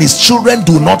person and his children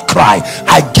do not cry.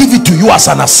 I give it to you as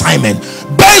an assignment.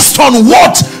 Based on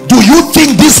what do you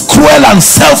think this cruel and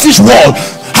selfish world,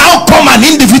 how come an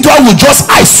individual will just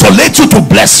isolate you to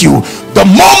bless you? The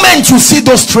moment you see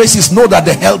those traces, know that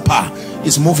the helper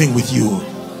is moving with you.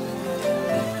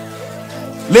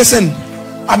 Listen,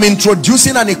 I'm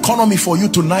introducing an economy for you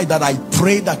tonight that I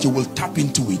pray that you will tap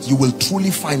into it. You will truly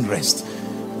find rest.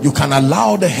 You can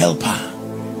allow the helper.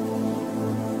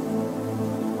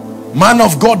 Man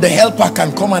of God, the helper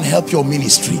can come and help your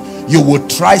ministry. You will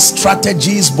try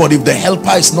strategies, but if the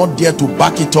helper is not there to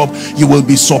back it up, you will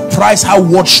be surprised how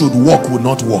what should work will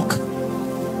not work.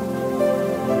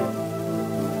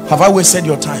 Have I wasted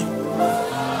your time?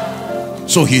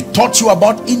 So he taught you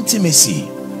about intimacy.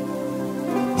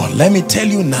 But let me tell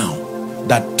you now,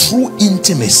 that true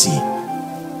intimacy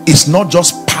is not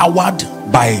just powered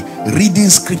by reading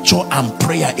scripture and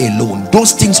prayer alone.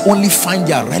 Those things only find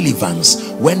their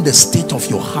relevance when the state of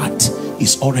your heart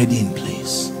is already in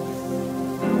place.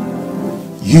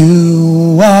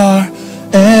 You are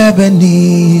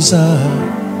Ebenezer.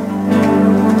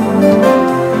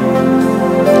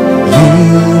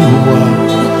 You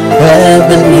are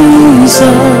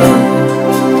Ebenezer.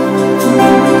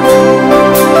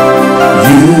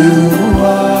 You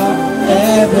are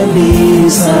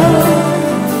Ebenezer.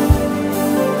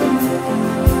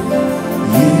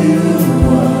 You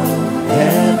are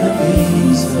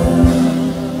Ebenezer.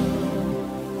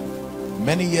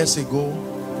 Many years ago,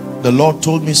 the Lord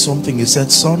told me something. He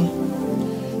said, son,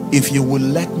 if you will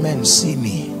let men see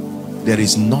me, there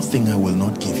is nothing I will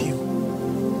not give you.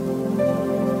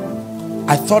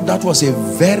 I thought that was a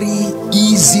very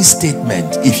easy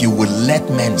statement. If you will let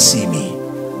men see me.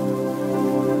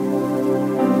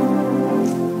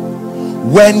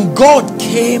 When God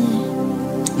came,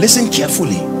 listen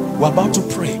carefully, we're about to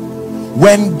pray.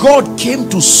 When God came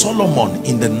to Solomon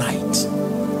in the night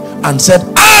and said,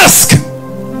 ask,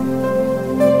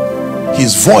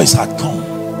 his voice had come.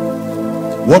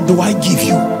 What do I give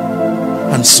you?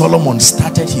 And Solomon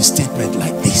started his statement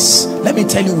like this. Let me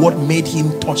tell you what made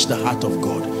him touch the heart of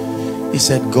God. He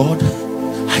said, God,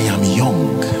 I am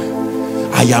young,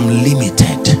 I am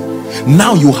limited.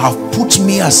 Now you have put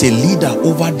me as a leader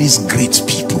over these great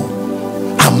people.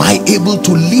 Am I able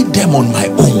to lead them on my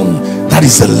own? That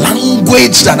is the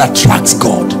language that attracts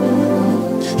God.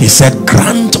 He said,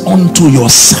 grant unto your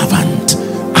servant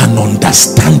an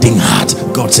understanding heart.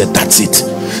 God said, that's it.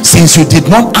 Since you did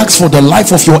not ask for the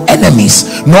life of your enemies,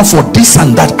 nor for this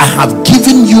and that, I have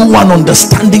given you one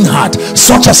understanding heart,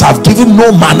 such as I have given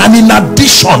no man. And in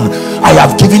addition, I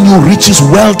have given you riches,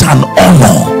 wealth, and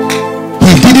honor.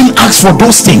 He didn't ask for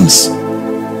those things.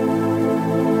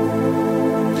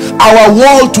 Our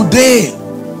world today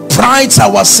prides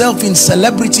ourselves in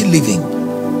celebrity living.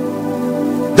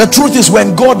 The truth is,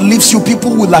 when God lifts you,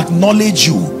 people will acknowledge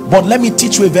you. But let me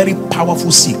teach you a very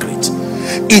powerful secret.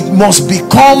 It must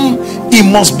become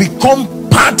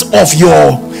part of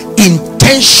your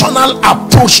intentional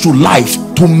approach to life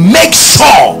to make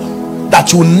sure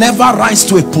that you never rise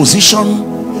to a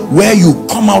position where you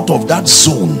come out of that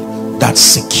zone that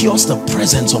secures the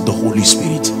presence of the Holy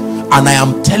Spirit. And I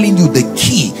am telling you, the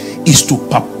key is to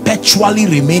perpetually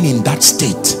remain in that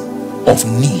state of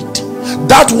need.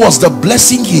 That was the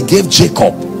blessing he gave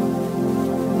Jacob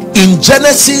in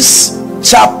Genesis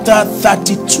chapter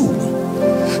 32.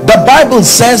 The Bible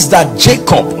says that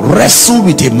Jacob wrestled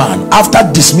with a man after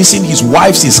dismissing his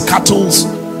wives, his cattle.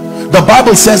 The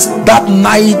Bible says that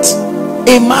night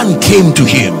a man came to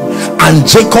him and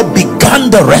Jacob began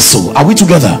the wrestle. Are we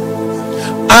together?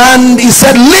 And he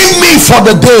said, leave me, for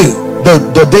the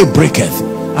day breaketh.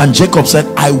 And Jacob said,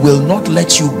 I will not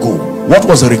let you go. What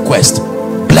was the request?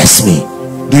 Bless me.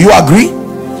 Do you agree?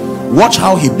 Watch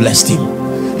how he blessed him.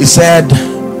 He said,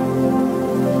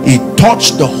 he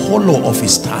touched the hollow of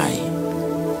his thigh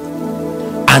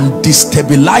and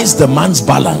destabilized the man's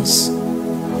balance,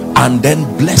 and then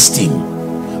blessed him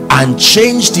and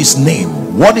changed his name.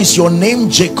 What is your name?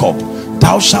 Jacob.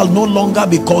 Thou shalt no longer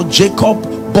be called Jacob,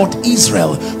 but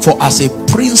Israel, for as a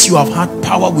prince you have had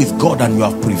power with God and you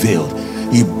have prevailed.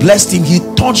 He blessed him. He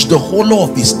touched the hollow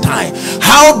of his thigh.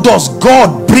 How does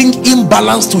God bring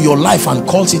imbalance to your life and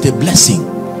calls it a blessing?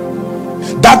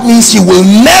 That means you will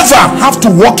never have to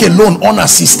walk alone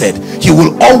unassisted. You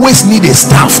will always need a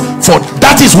staff. For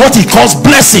that is what he calls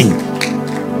blessing.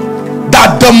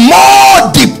 That the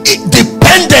more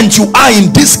dependent you are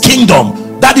in this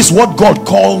kingdom, that is what God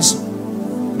calls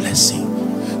blessing.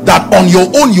 That on your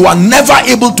own you are never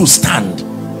able to stand.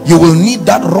 You will need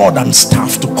that rod and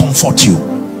staff to comfort you.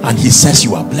 And he says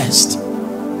you are blessed.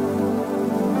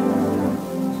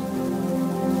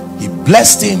 He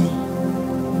blessed him.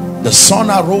 The sun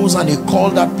arose and he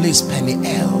called that place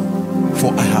Peniel,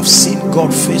 for I have seen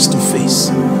God face to face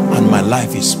and my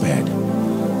life is spared.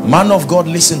 Man of God,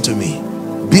 listen to me.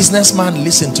 Businessman,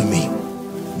 listen to me.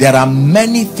 There are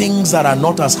many things that are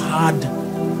not as hard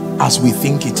as we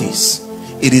think it is.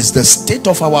 It is the state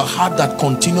of our heart that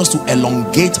continues to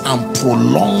elongate and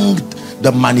prolong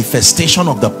the manifestation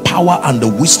of the power and the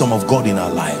wisdom of God in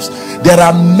our lives. There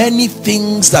are many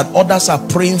things that others are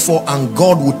praying for, and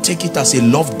God would take it as a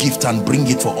love gift and bring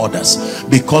it for others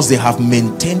because they have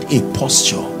maintained a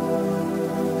posture.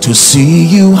 To see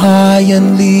you high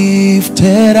and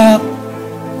lifted up,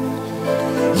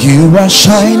 you are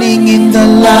shining in the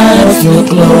light of your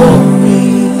glory.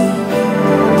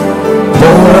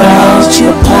 Pour out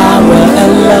your power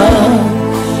and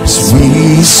love, as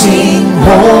We sing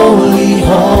holy,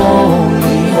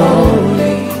 holy,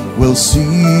 holy. We'll see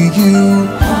you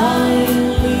high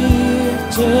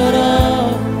lifted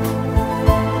up.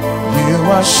 You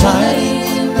are shining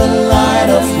in the light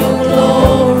of your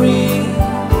glory.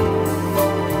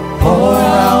 Pour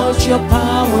out your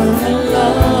power and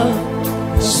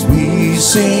love as we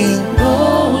sing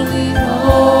holy,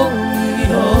 holy,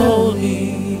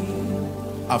 holy.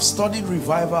 I've studied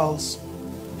revivals.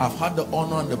 I've had the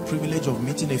honor and the privilege of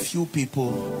meeting a few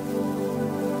people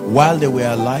while they were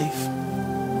alive.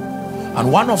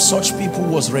 And one of such people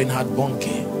was Reinhard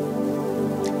Bonnke.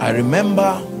 I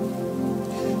remember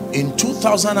in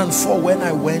 2004 when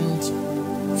I went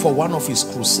for one of his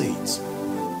crusades,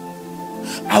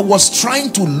 I was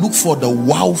trying to look for the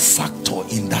wow factor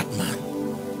in that man.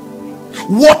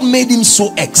 What made him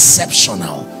so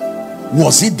exceptional?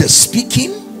 Was it the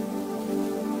speaking?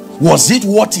 Was it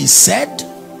what he said?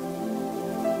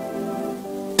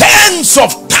 Tens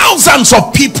of thousands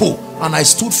of people, and I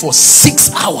stood for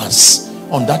 6 hours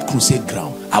on that crusade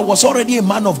ground. I was already a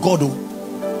man of God.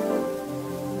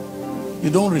 You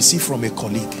don't receive from a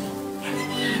colleague.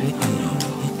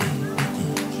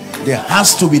 There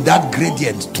has to be that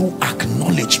gradient through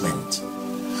acknowledgement.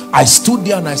 I stood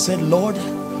there and I said, Lord,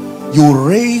 you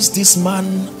raised this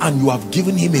man and you have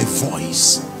given him a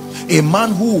voice. A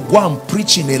man who will go and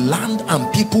preach in a land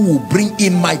and people will bring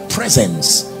in my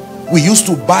presence. We used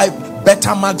to buy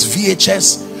Betamax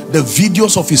VHS, the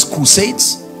videos of his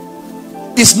crusades.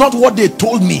 It's not what they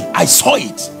told me. I saw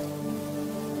it.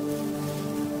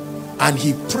 And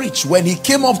he preached. When he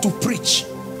came up to preach,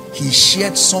 he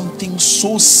shared something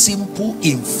so simple,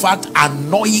 in fact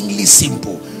annoyingly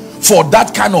simple, for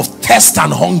that kind of thirst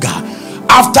and hunger.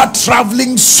 After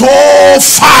traveling so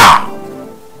far,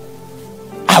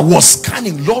 I was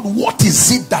scanning, Lord, what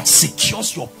is it that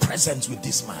secures your presence with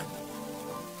this man?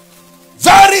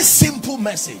 Very simple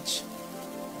message.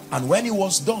 And when he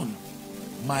was done,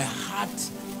 my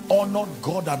heart honored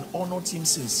God and honored him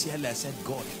sincerely. I said,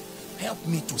 God, help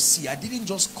me to see. I didn't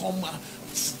just come,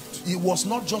 it was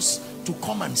not just to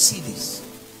come and see this.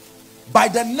 By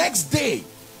the next day,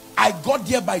 I got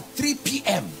there by 3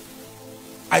 p.m.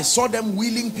 I saw them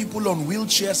wheeling people on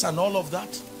wheelchairs and all of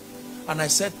that. And I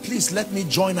said, please let me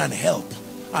join and help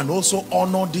and also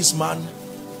honor this man.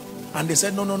 And they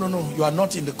said, no, you are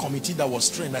not in the committee that was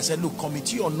trained. I said, look,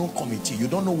 committee or no committee, you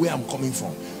don't know where I'm coming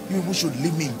from. You people should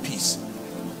leave me in peace.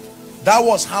 That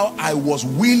was how I was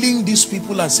wheeling these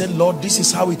people and said, Lord, this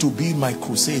is how it will be in my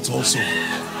crusades also.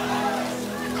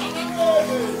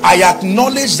 I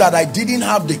acknowledge that I didn't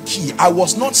have the key. I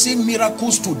was not seeing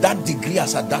miracles to that degree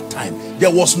as at that time.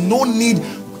 There was no need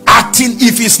acting.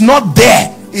 If it's not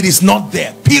there, it is not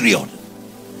there, period.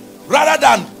 Rather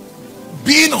than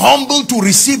being humble to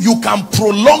receive, you can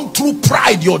prolong through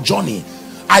pride your journey.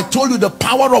 I told you the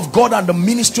power of God and the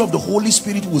ministry of the Holy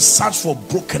Spirit will search for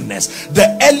brokenness.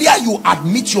 The earlier you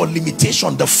admit your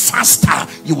limitation, the faster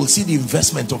you will see the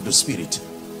investment of the Spirit.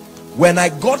 When I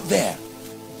got there,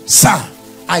 sir,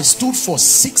 I stood for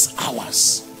 6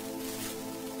 hours.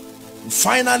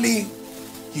 Finally,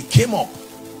 he came up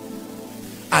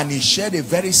and he shared a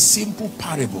very simple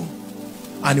parable,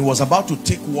 and he was about to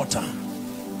take water.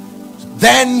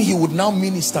 Then he would now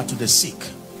minister to the sick.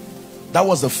 That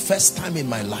was the first time in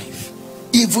my life,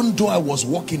 even though I was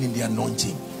walking in the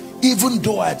anointing, even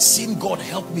though I had seen God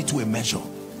help me to a measure,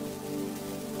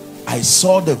 I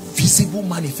saw the visible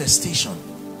manifestation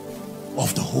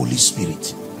of the Holy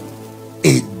Spirit.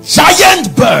 A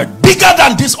giant bird, bigger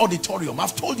than this auditorium.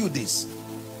 I've told you this.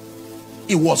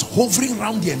 It was hovering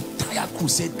around the entire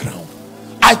crusade ground.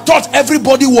 I thought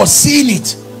everybody was seeing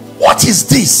it. What is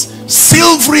this?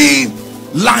 Silvery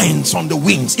lines on the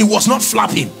wings. It was not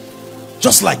flapping,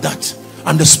 just like that.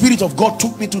 And the Spirit of God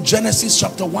took me to Genesis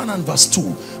chapter 1 and verse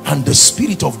 2. And the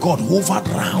Spirit of God hovered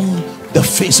around the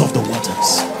face of the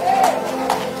waters.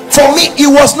 For me, it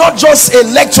was not just a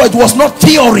lecture. It was not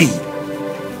theory.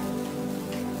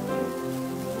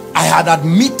 I had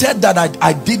admitted that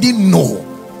I didn't know.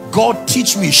 God,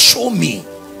 teach me, show me.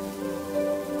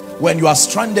 When you are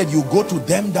stranded, you go to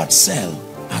them that sell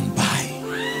and buy.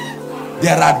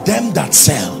 There are them that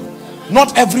sell.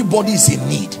 Not everybody is in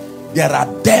need. There are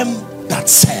them that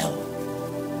sell.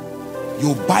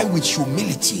 You buy with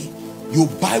humility. You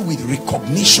buy with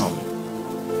recognition.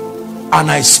 And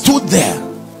I stood there.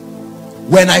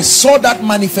 When I saw that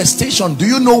manifestation, do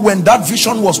you know when that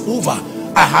vision was over,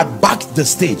 I had backed the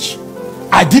stage.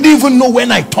 I didn't even know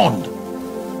when I turned.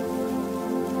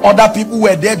 Other people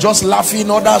were there just laughing,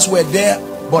 others were there,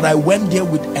 but I went there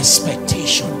with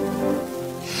expectation.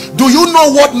 Do you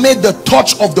know what made the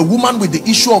touch of the woman with the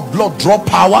issue of blood draw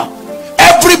power?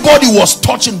 Everybody was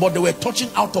touching, but they were touching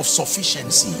out of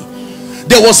sufficiency.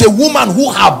 There was a woman who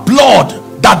had blood,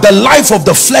 that the life of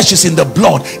the flesh is in the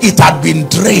blood. It had been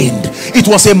drained. It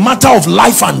was a matter of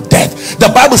life and death. The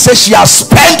Bible says she has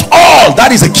spent all.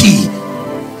 That is the key.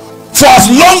 For as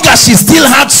long as she still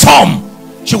had some,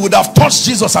 she would have touched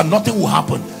Jesus and nothing would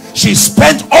happen. She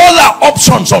spent all her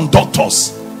options on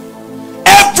doctors.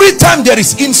 Every time there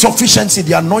is insufficiency,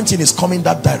 the anointing is coming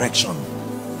that direction.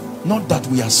 Not that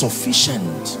we are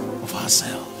sufficient of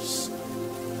ourselves.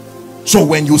 So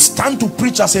when you stand to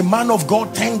preach as a man of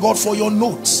God, thank God for your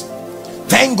notes,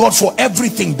 thank God for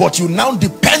everything, but you now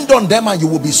depend on them and you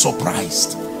will be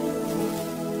surprised.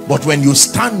 But when you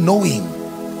stand knowing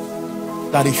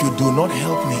that if you do not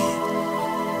help me,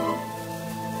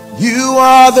 you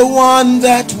are the one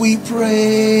that we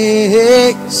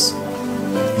praise,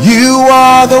 you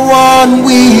are the one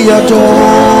we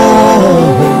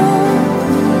adore,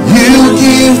 you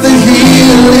give the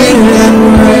healing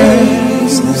and praise.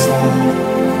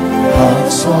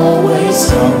 Hearts always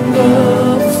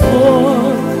hunger for,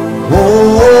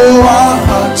 oh, our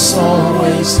hearts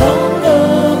always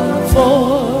hunger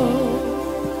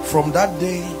for. From that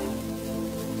day,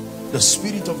 the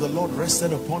Spirit of the Lord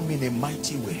rested upon me in a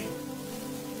mighty way.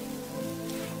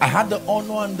 I had the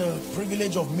honor and the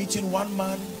privilege of meeting one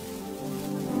man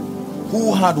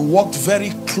who had worked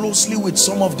very closely with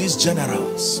some of these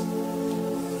generals.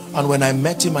 And when I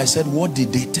met him, I said, what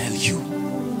did they tell you?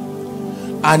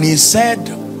 And he said,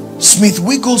 Smith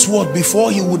Wigglesworth, before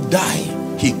he would die,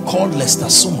 he called Lester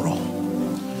Sumrall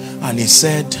and he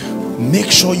said,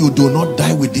 make sure you do not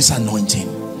die with this anointing.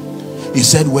 He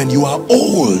said, when you are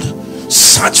old,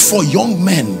 search for young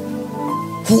men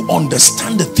who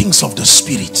understand the things of the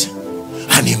Spirit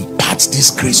and impart this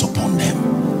grace upon them.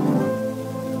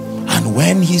 And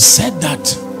when he said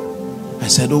that, I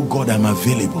said, oh God, I'm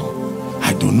available.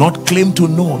 I do not claim to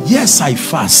know. Yes, I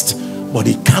fast, but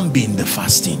it can't be in the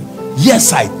fasting.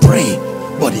 Yes, I pray,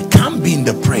 but it can't be in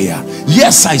the prayer.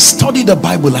 Yes, I study the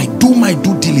Bible, I do my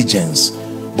due diligence,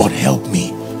 but help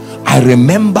me. I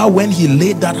remember when he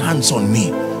laid that hands on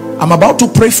me. I'm about to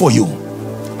pray for you.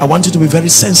 I want you to be very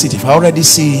sensitive. I already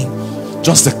see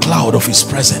just the cloud of his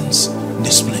presence in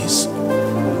this place.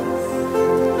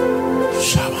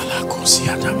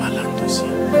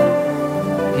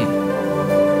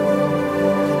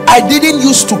 I didn't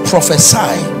used to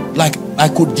prophesy, like I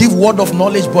could give word of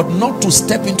knowledge, but not to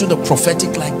step into the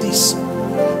prophetic like this.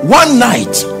 One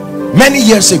night, many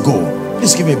years ago,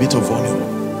 please give me a bit of volume.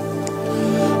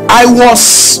 I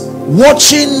was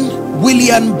watching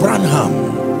William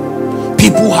Branham.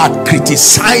 People had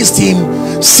criticized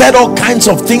him, said all kinds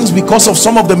of things because of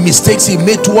some of the mistakes he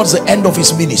made towards the end of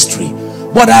his ministry.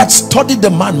 But I had studied the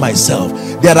man myself.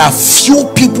 There are few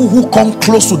people who come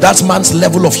close to that man's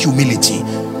level of humility.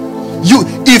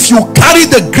 If you carry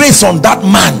the grace on that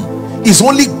man, it's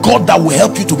only God that will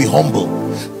help you to be humble.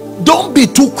 Don't be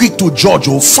too quick to judge.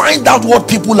 Or find out what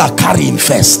people are carrying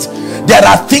first. There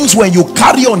are things when you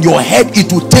carry on your head,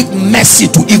 it will take mercy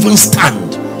to even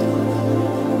stand.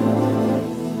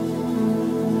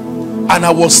 And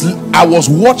I was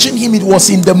watching him. It was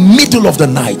in the middle of the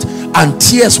night and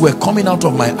tears were coming out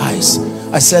of my eyes.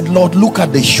 I said, Lord, look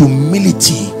at the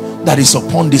humility that is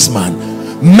upon this man.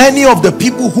 Many of the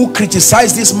people who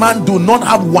criticize this man do not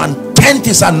have 1/10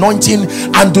 his anointing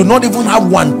and do not even have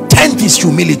 1/10 his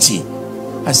humility.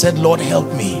 I said, Lord,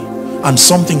 help me. And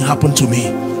something happened to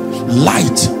me.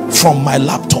 Light from my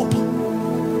laptop,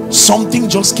 something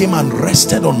just came and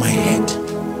rested on my head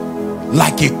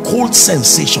like a cold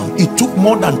sensation. It took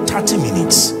more than 30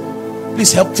 minutes.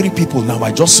 Please help 3 people now.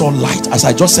 I just saw light. As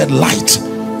I just said light,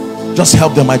 just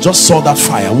help them. I just saw that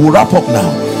fire. We'll wrap up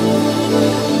now.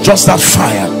 Just that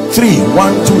fire. 3,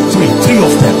 1, 2, 3, 3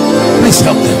 of them. Please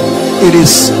help them. It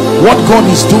is what God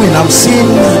is doing. I'm seeing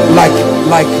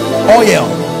like oil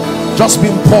just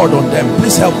being poured on them.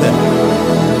 Please help them.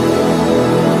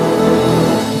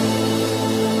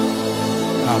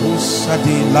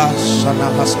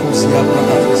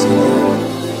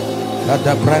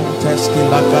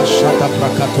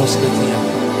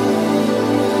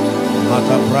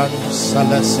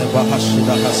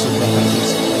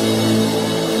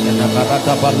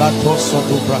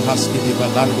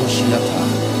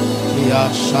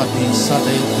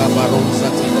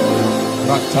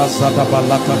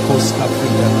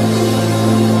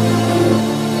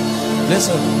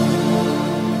 Listen,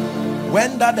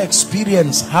 when that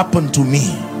experience happened to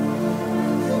me,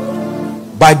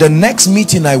 by the next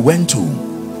meeting I went to,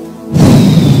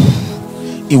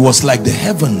 it was like the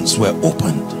heavens were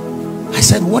opened. I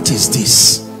said, what is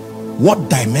this? What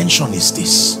dimension is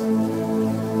this?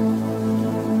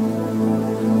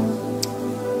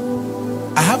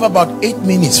 have about 8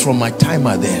 minutes from my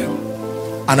timer there,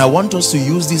 and I want us to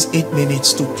use these 8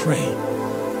 minutes to pray.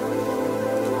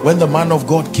 When the man of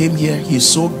God came here, he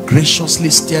so graciously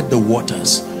stirred the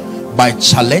waters by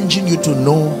challenging you to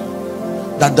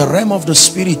know that the realm of the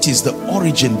spirit is the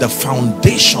origin, the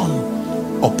foundation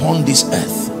upon this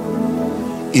earth.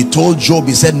 He told Job,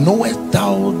 he said, knowest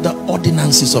thou the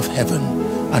ordinances of heaven?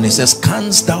 And he says,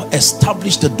 canst thou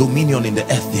establish the dominion in the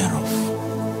earth thereof?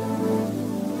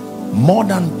 More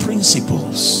than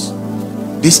principles,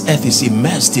 this earth is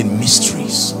immersed in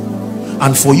mysteries,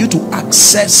 and for you to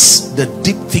access the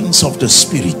deep things of the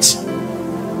spirit,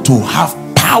 to have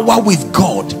power with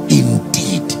God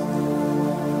indeed,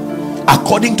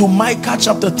 according to Micah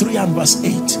chapter 3 and verse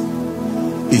 8,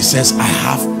 it says, I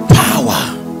have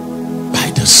power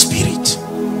by the spirit.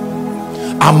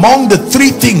 Among the 3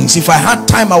 things, if I had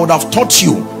time, I would have taught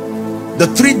you the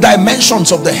 3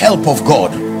 dimensions of the help of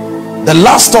God. The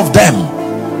last of them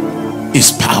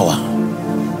is power.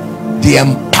 The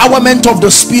empowerment of the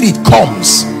spirit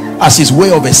comes as his way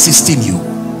of assisting you.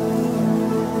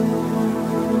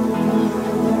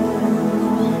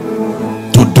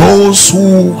 To those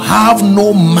who have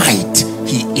no might,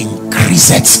 he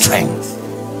increaseth strength.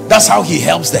 That's how he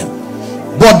helps them.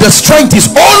 But the strength is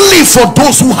only for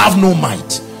those who have no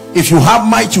might. If you have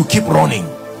might, you keep running.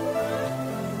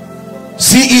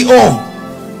 CEO,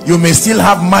 you may still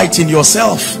have might in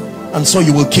yourself, and so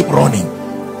you will keep running.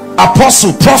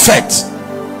 Apostle, prophet,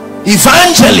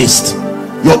 evangelist,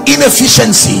 your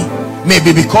inefficiency may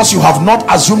be because you have not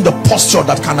assumed the posture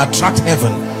that can attract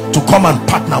heaven to come and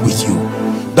partner with you.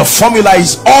 The formula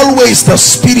is always the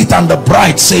spirit and the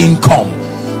bride saying come.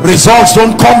 Results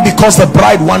don't come because the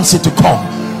bride wants it to come.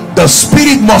 The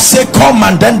spirit must say come,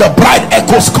 and then the bride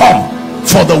echoes come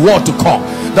for the word to come.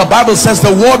 The Bible says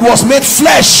the word was made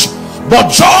flesh,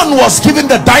 but John was given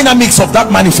the dynamics of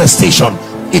that manifestation.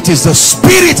 It is the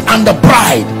spirit and the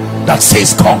bride that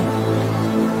says come.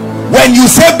 When you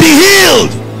say be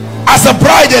healed, as a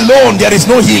bride alone, there is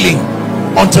no healing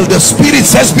until the spirit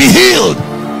says be healed.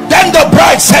 Then the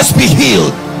bride says be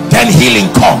healed, then healing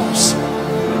comes.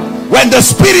 When the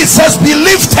spirit says be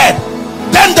lifted,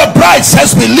 then the bride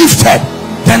says be lifted,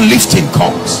 then lifting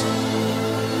comes.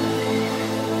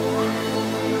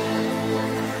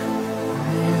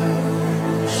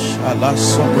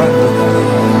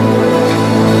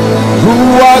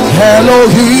 Ruach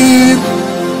Elohim,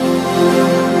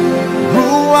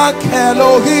 Ruach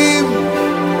Elohim,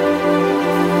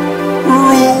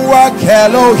 Ruach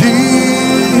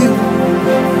Elohim,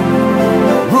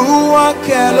 Ruach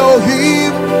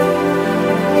Elohim,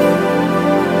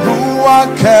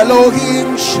 Ruach Elohim,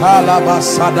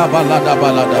 Shalabasada balada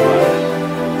balada.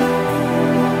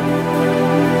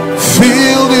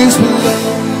 Feel this place.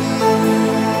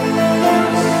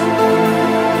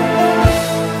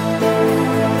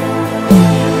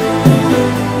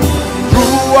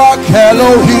 Ruach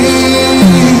Elohim,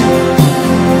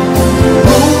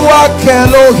 Ruach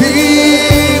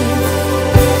Elohim,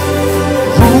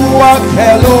 Ruach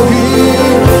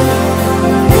Elohim,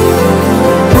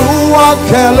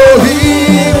 Ruach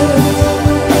Elohim,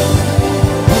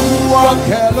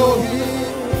 Ruach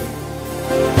Elohim,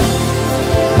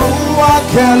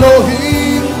 Ruach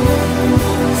Elohim,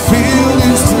 feel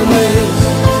this place.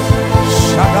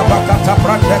 Shadabakata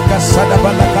Brandeka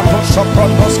Sadabalaka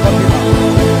Soprondos Kabila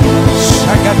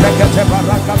Shagadekate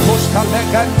Barakatos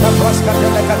Kaleganta Braska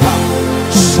Delegata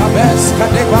Shabeska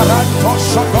de Baranto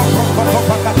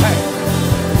Shodopakate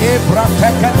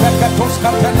Ebratekatos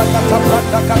Katelakata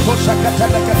Brandakatos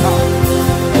Shakatelekata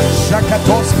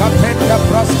Shakatos Kapenda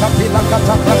Braska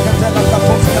Pilakata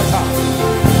Brakatelakatos Kata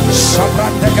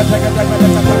Shabrandekate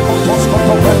Kotos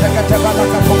Kotobrekate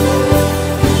Balakatos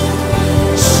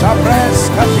Shabres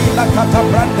Katila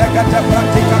Katabrande Kata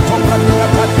Pratika Tobratika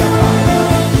Tatiaka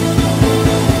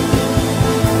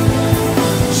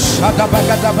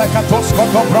Shadabagadabatos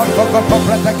Kotobranko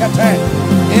Kotobrekate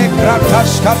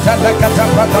Egratash Katala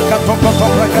Katabraka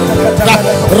Tokotobrekate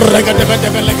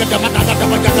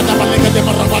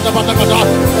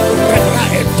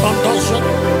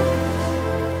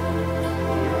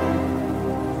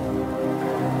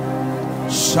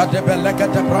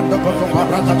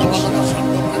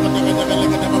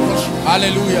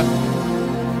Hallelujah.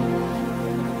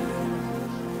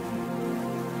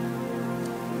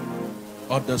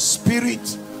 But the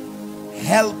Spirit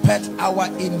helpeth our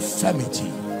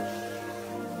infirmity.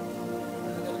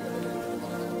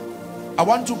 I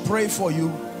want to pray for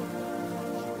you.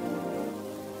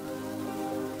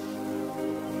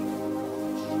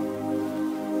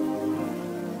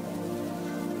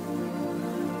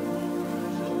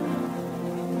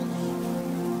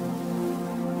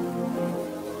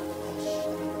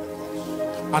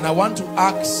 And I want to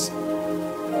ask,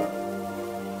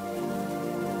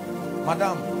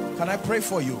 Madam, can I pray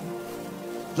for you?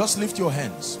 Just lift your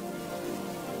hands.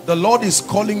 The Lord is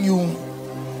calling you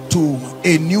to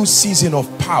a new season of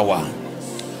power.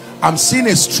 I'm seeing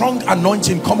a strong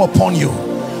anointing come upon you,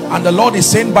 and the Lord is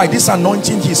saying by this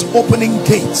anointing He's opening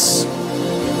gates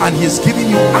and He's giving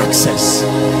you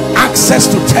access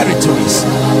to territories,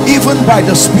 even by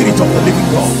the Spirit of the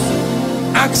living God.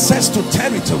 Access to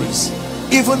territories,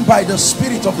 even by the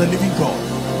Spirit of the living God.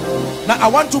 Now I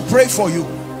want to pray for you.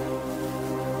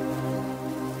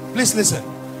 Please listen.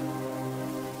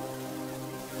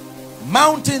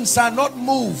 Mountains are not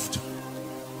moved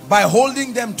by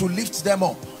holding them to lift them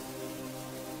up.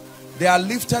 They are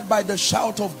lifted by the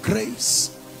shout of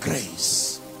grace,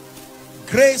 grace.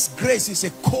 Grace, grace is a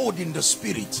code in the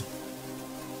spirit.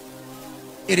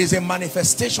 It is a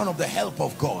manifestation of the help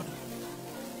of God.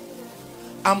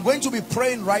 I'm going to be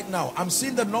praying right now. I'm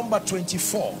seeing the number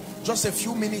 24, just a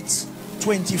few minutes,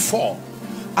 24.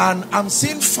 And I'm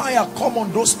seeing fire come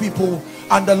on those people,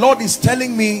 and the Lord is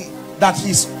telling me that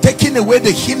He's taking away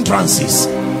the hindrances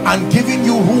and giving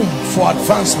you room for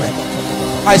advancement.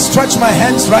 I stretch my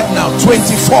hands right now.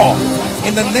 24,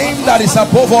 in the name that is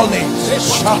above all names.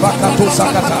 Help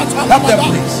them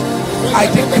please. I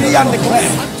decree and declare,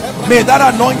 may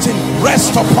that anointing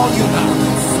rest upon you now.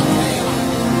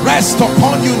 Rest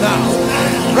upon you now.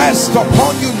 Rest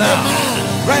upon you now.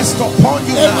 Rest upon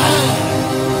you now.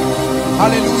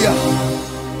 Hallelujah.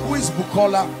 Who is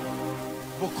Bukola?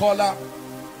 Bukola.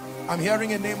 I'm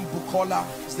hearing a name, Bukola.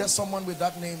 Is there someone with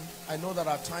that name? I know that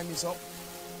our time is up.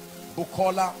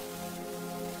 Bukola.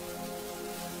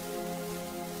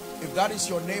 If that is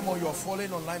your name or you're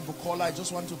following online, Bukola, I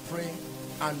just want to pray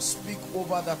and speak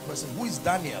over that person. Who is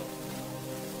Daniel?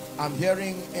 I'm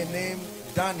hearing a name,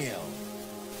 Daniel.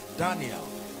 Daniel.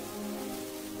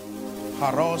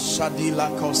 I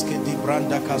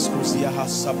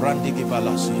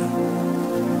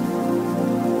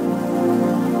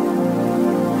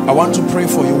want to pray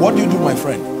for you. What do you do, my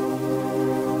friend?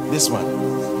 This one.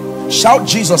 Shout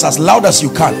Jesus as loud as you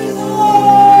can.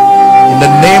 In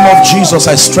the name of Jesus,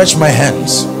 I stretch my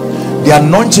hands. The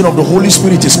anointing of the Holy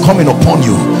Spirit is coming upon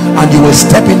you, and you will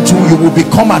step into, you will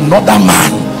become another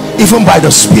man, even by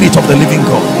the Spirit of the living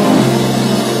God.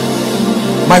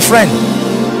 My friend,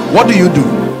 what do you do?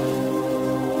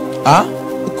 Huh?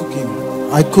 Cooking.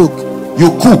 I cook.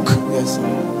 You cook? Yes,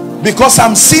 sir. Because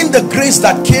I'm seeing the grace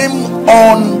that came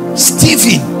on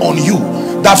Stephen on you,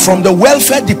 that from the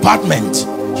welfare department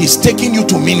He's taking you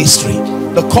to ministry.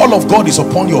 The call of God is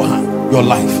upon your hand, your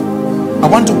life. I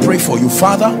want to pray for you.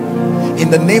 Father, in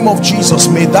the name of Jesus,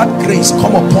 may that grace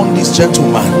come upon this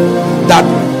gentleman, that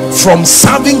from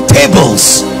serving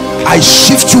tables I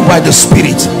shift you by the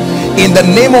Spirit. In the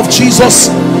name of Jesus,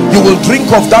 you will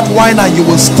drink of that wine and you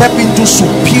will step into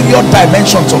superior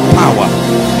dimensions of power.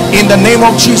 In the name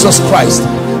of Jesus Christ.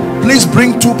 Please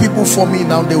bring two people for me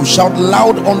now. They will shout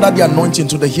loud under the anointing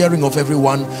to the hearing of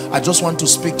everyone. I just want to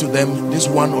speak to them this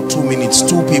 1 or 2 minutes.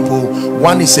 Two people.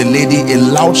 One is a lady. A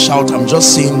loud shout. I'm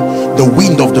just seeing the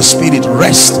wind of the Spirit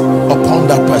rest upon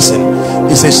that person.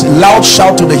 It's a loud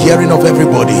shout to the hearing of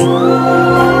everybody.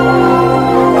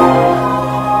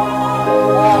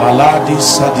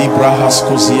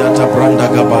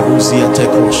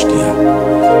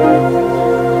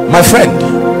 My friend,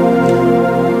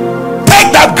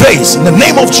 take that grace in the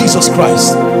name of Jesus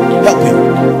Christ. Help him.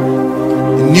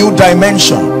 A new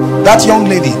dimension. That young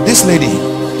lady, this lady,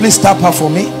 please tap her for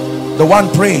me. The one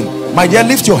praying. My dear,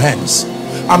 lift your hands.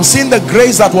 I'm seeing the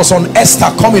grace that was on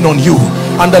Esther coming on you,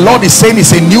 and the Lord is saying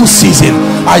it's a new season.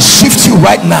 I shift you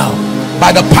right now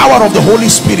by the power of the Holy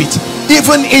Spirit,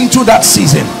 even into that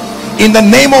season, in the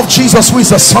name of Jesus, who is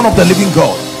the Son of the living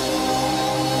God.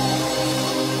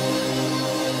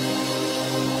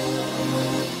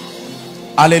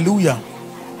 Hallelujah.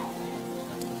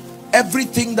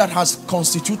 Everything that has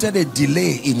constituted a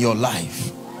delay in your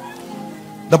life,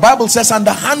 the Bible says, and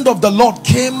the hand of the Lord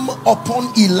came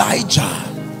upon Elijah,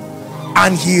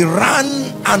 and he ran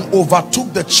and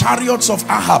overtook the chariots of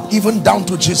Ahab, even down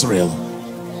to Jezreel.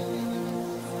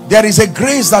 There is a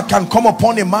grace that can come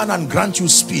upon a man and grant you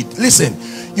speed. Listen,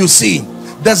 you see,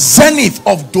 the zenith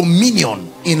of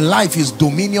dominion in life is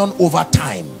dominion over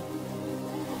time.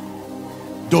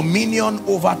 Dominion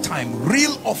over time.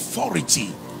 Real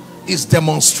authority is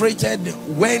demonstrated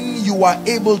when you are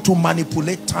able to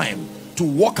manipulate time to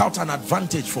work out an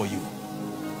advantage for you.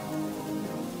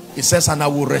 It says, and I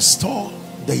will restore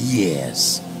the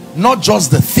years, not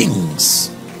just the things.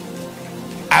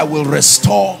 I will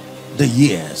restore the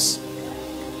years.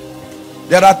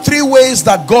 There are three ways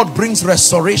that God brings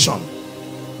restoration.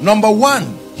 Number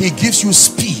one, he gives you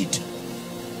speed.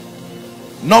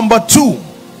 Number two,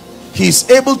 he is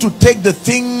able to take the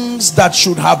things that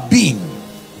should have been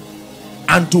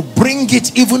and to bring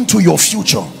it even to your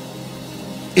future.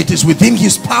 It is within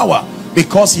his power,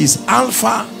 because he is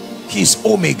Alpha, he is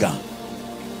Omega.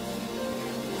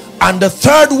 And the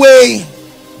third way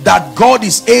that God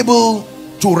is able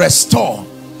to restore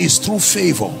is through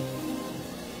favor.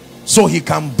 So he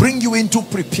can bring you into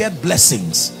prepared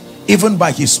blessings even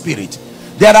by his spirit.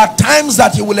 There are times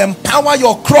that he will empower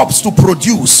your crops to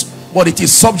produce, but it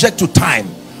is subject to time.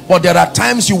 But there are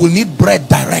times you will need bread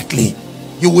directly.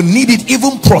 You will need it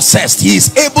even processed. He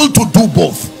is able to do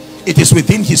both. It is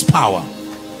within his power.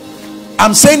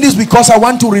 I'm saying this because I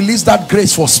want to release that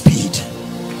grace for speed.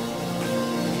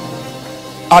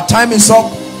 Our time is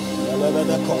up.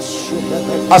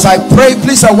 As I pray,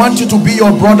 please, I want you to be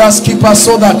your brother's keeper,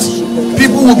 so that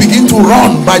people will begin to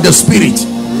run by the Spirit.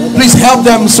 Please help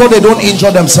them so they don't injure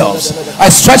themselves. I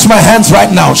stretch my hands right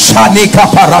now. May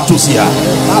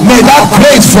that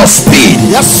grace for speed,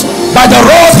 by the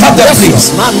road of the please,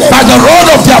 by the road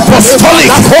of the apostolic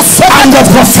and the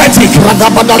prophetic,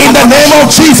 in the name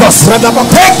of Jesus,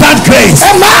 take that grace.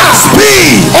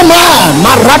 Speed.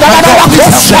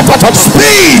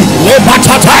 Speed.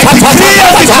 I decree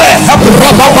and declare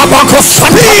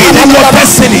speed in your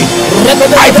destiny.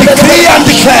 I decree and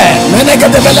declare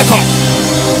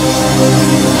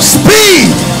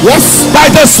speed, by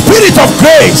the Spirit of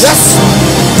grace.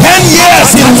 10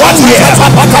 years in 1 year, by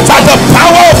the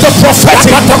power of the prophetic.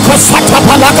 1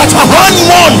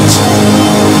 month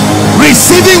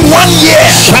receiving 1 year.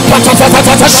 Speed in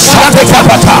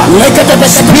ministry,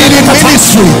 speed in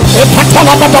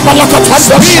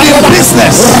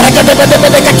business.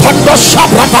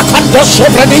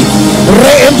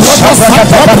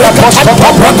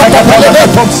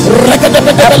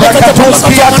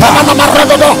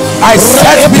 I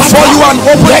set before you an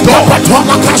open door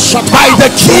by the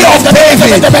key of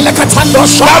David, that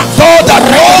door that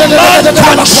no man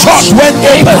can shut when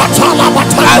open,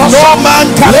 and no man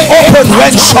can open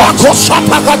when shut.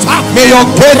 May your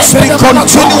gates be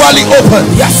continually open,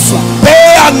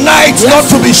 day and night, not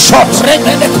to be shut,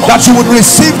 that you would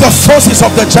receive the forces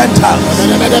of the Gentiles.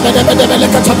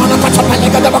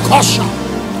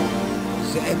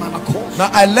 Now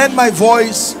I lend my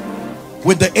voice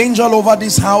with the angel over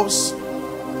this house,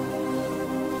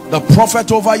 the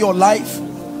prophet over your life,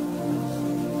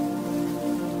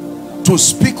 to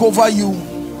speak over you,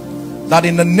 that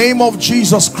in the name of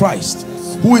Jesus Christ,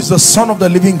 who is the Son of the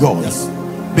living God,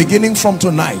 beginning from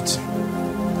tonight,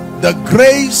 the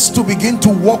grace to begin to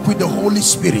walk with the Holy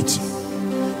Spirit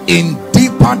in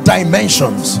deeper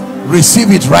dimensions,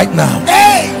 receive it right now.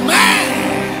 Amen.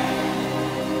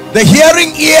 The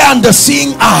hearing ear and the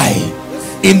seeing eye,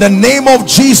 in the name of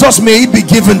Jesus, may it be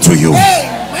given to you.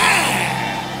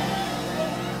 Amen.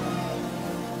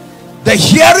 The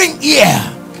hearing ear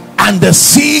and the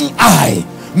seeing eye,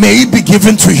 may it be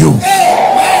given to you. Amen.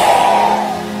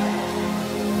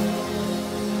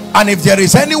 And if there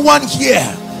is anyone here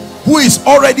who is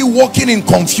already walking in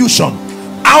confusion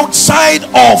outside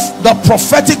of the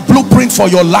prophetic blueprint for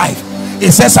your life,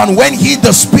 it says, and when he,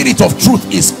 the Spirit of truth,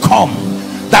 is come,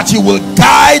 that he will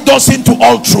guide us into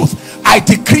all truth. I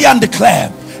decree and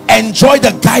declare, enjoy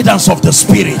the guidance of the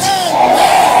Spirit.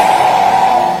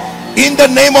 Amen. In the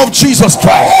name of Jesus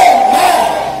Christ.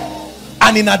 Amen.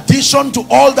 And in addition to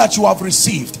all that you have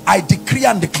received, I decree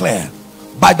and declare,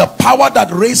 by the power that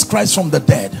raised Christ from the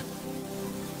dead,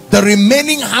 the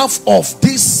remaining half of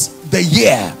the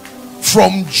year,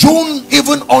 from June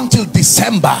even until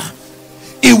December,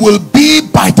 it will be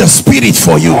by the Spirit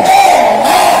for you.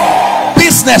 Amen.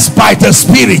 Business by the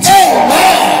Spirit.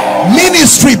 Amen.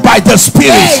 Ministry by the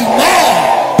Spirit.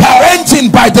 Amen.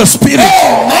 Parenting by the Spirit.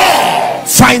 Amen.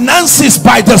 Finances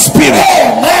by the Spirit.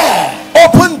 Amen.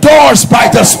 Open doors by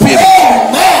the Spirit.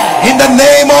 Amen. In the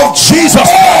name of Jesus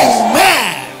Christ. Amen.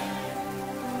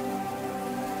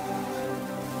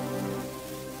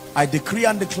 I decree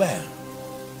and declare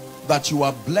that you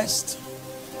are blessed.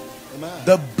 Amen.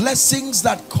 The blessings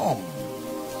that come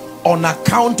on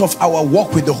account of our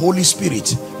walk with the Holy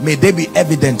Spirit, may they be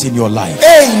evident in your life.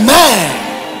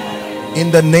 Amen.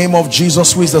 In the name of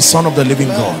Jesus, who is the Son of the living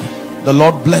God, the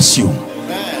Lord bless you.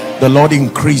 Amen. The Lord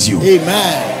increase you.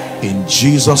 Amen. In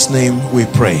Jesus' name we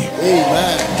pray.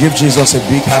 Amen. Give Jesus a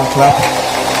big hand clap.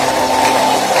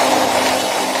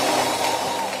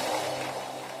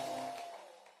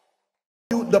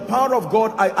 The power of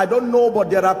God, I don't know, but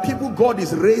there are people God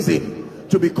is raising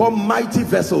to become mighty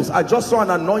vessels. I just saw an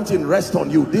anointing rest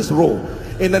on you, this row.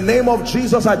 In the name of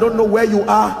Jesus, I don't know where you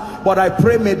are, but I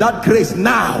pray, may that grace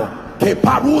now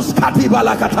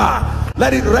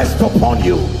Let it rest upon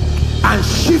you and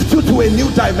shift you to a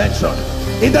new dimension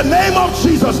in the name of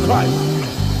Jesus Christ.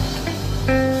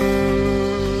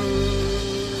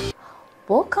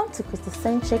 Welcome to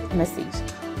Christocentric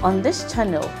Message. On this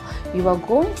channel, you are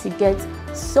going to get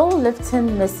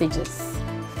soul-lifting messages,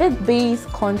 faith-based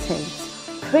content,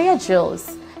 prayer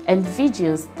drills, and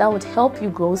videos that would help you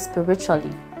grow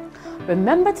spiritually.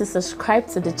 Remember to subscribe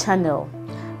to the channel,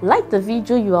 like the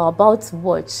video you are about to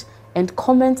watch, and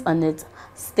comment on it.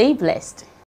 Stay blessed.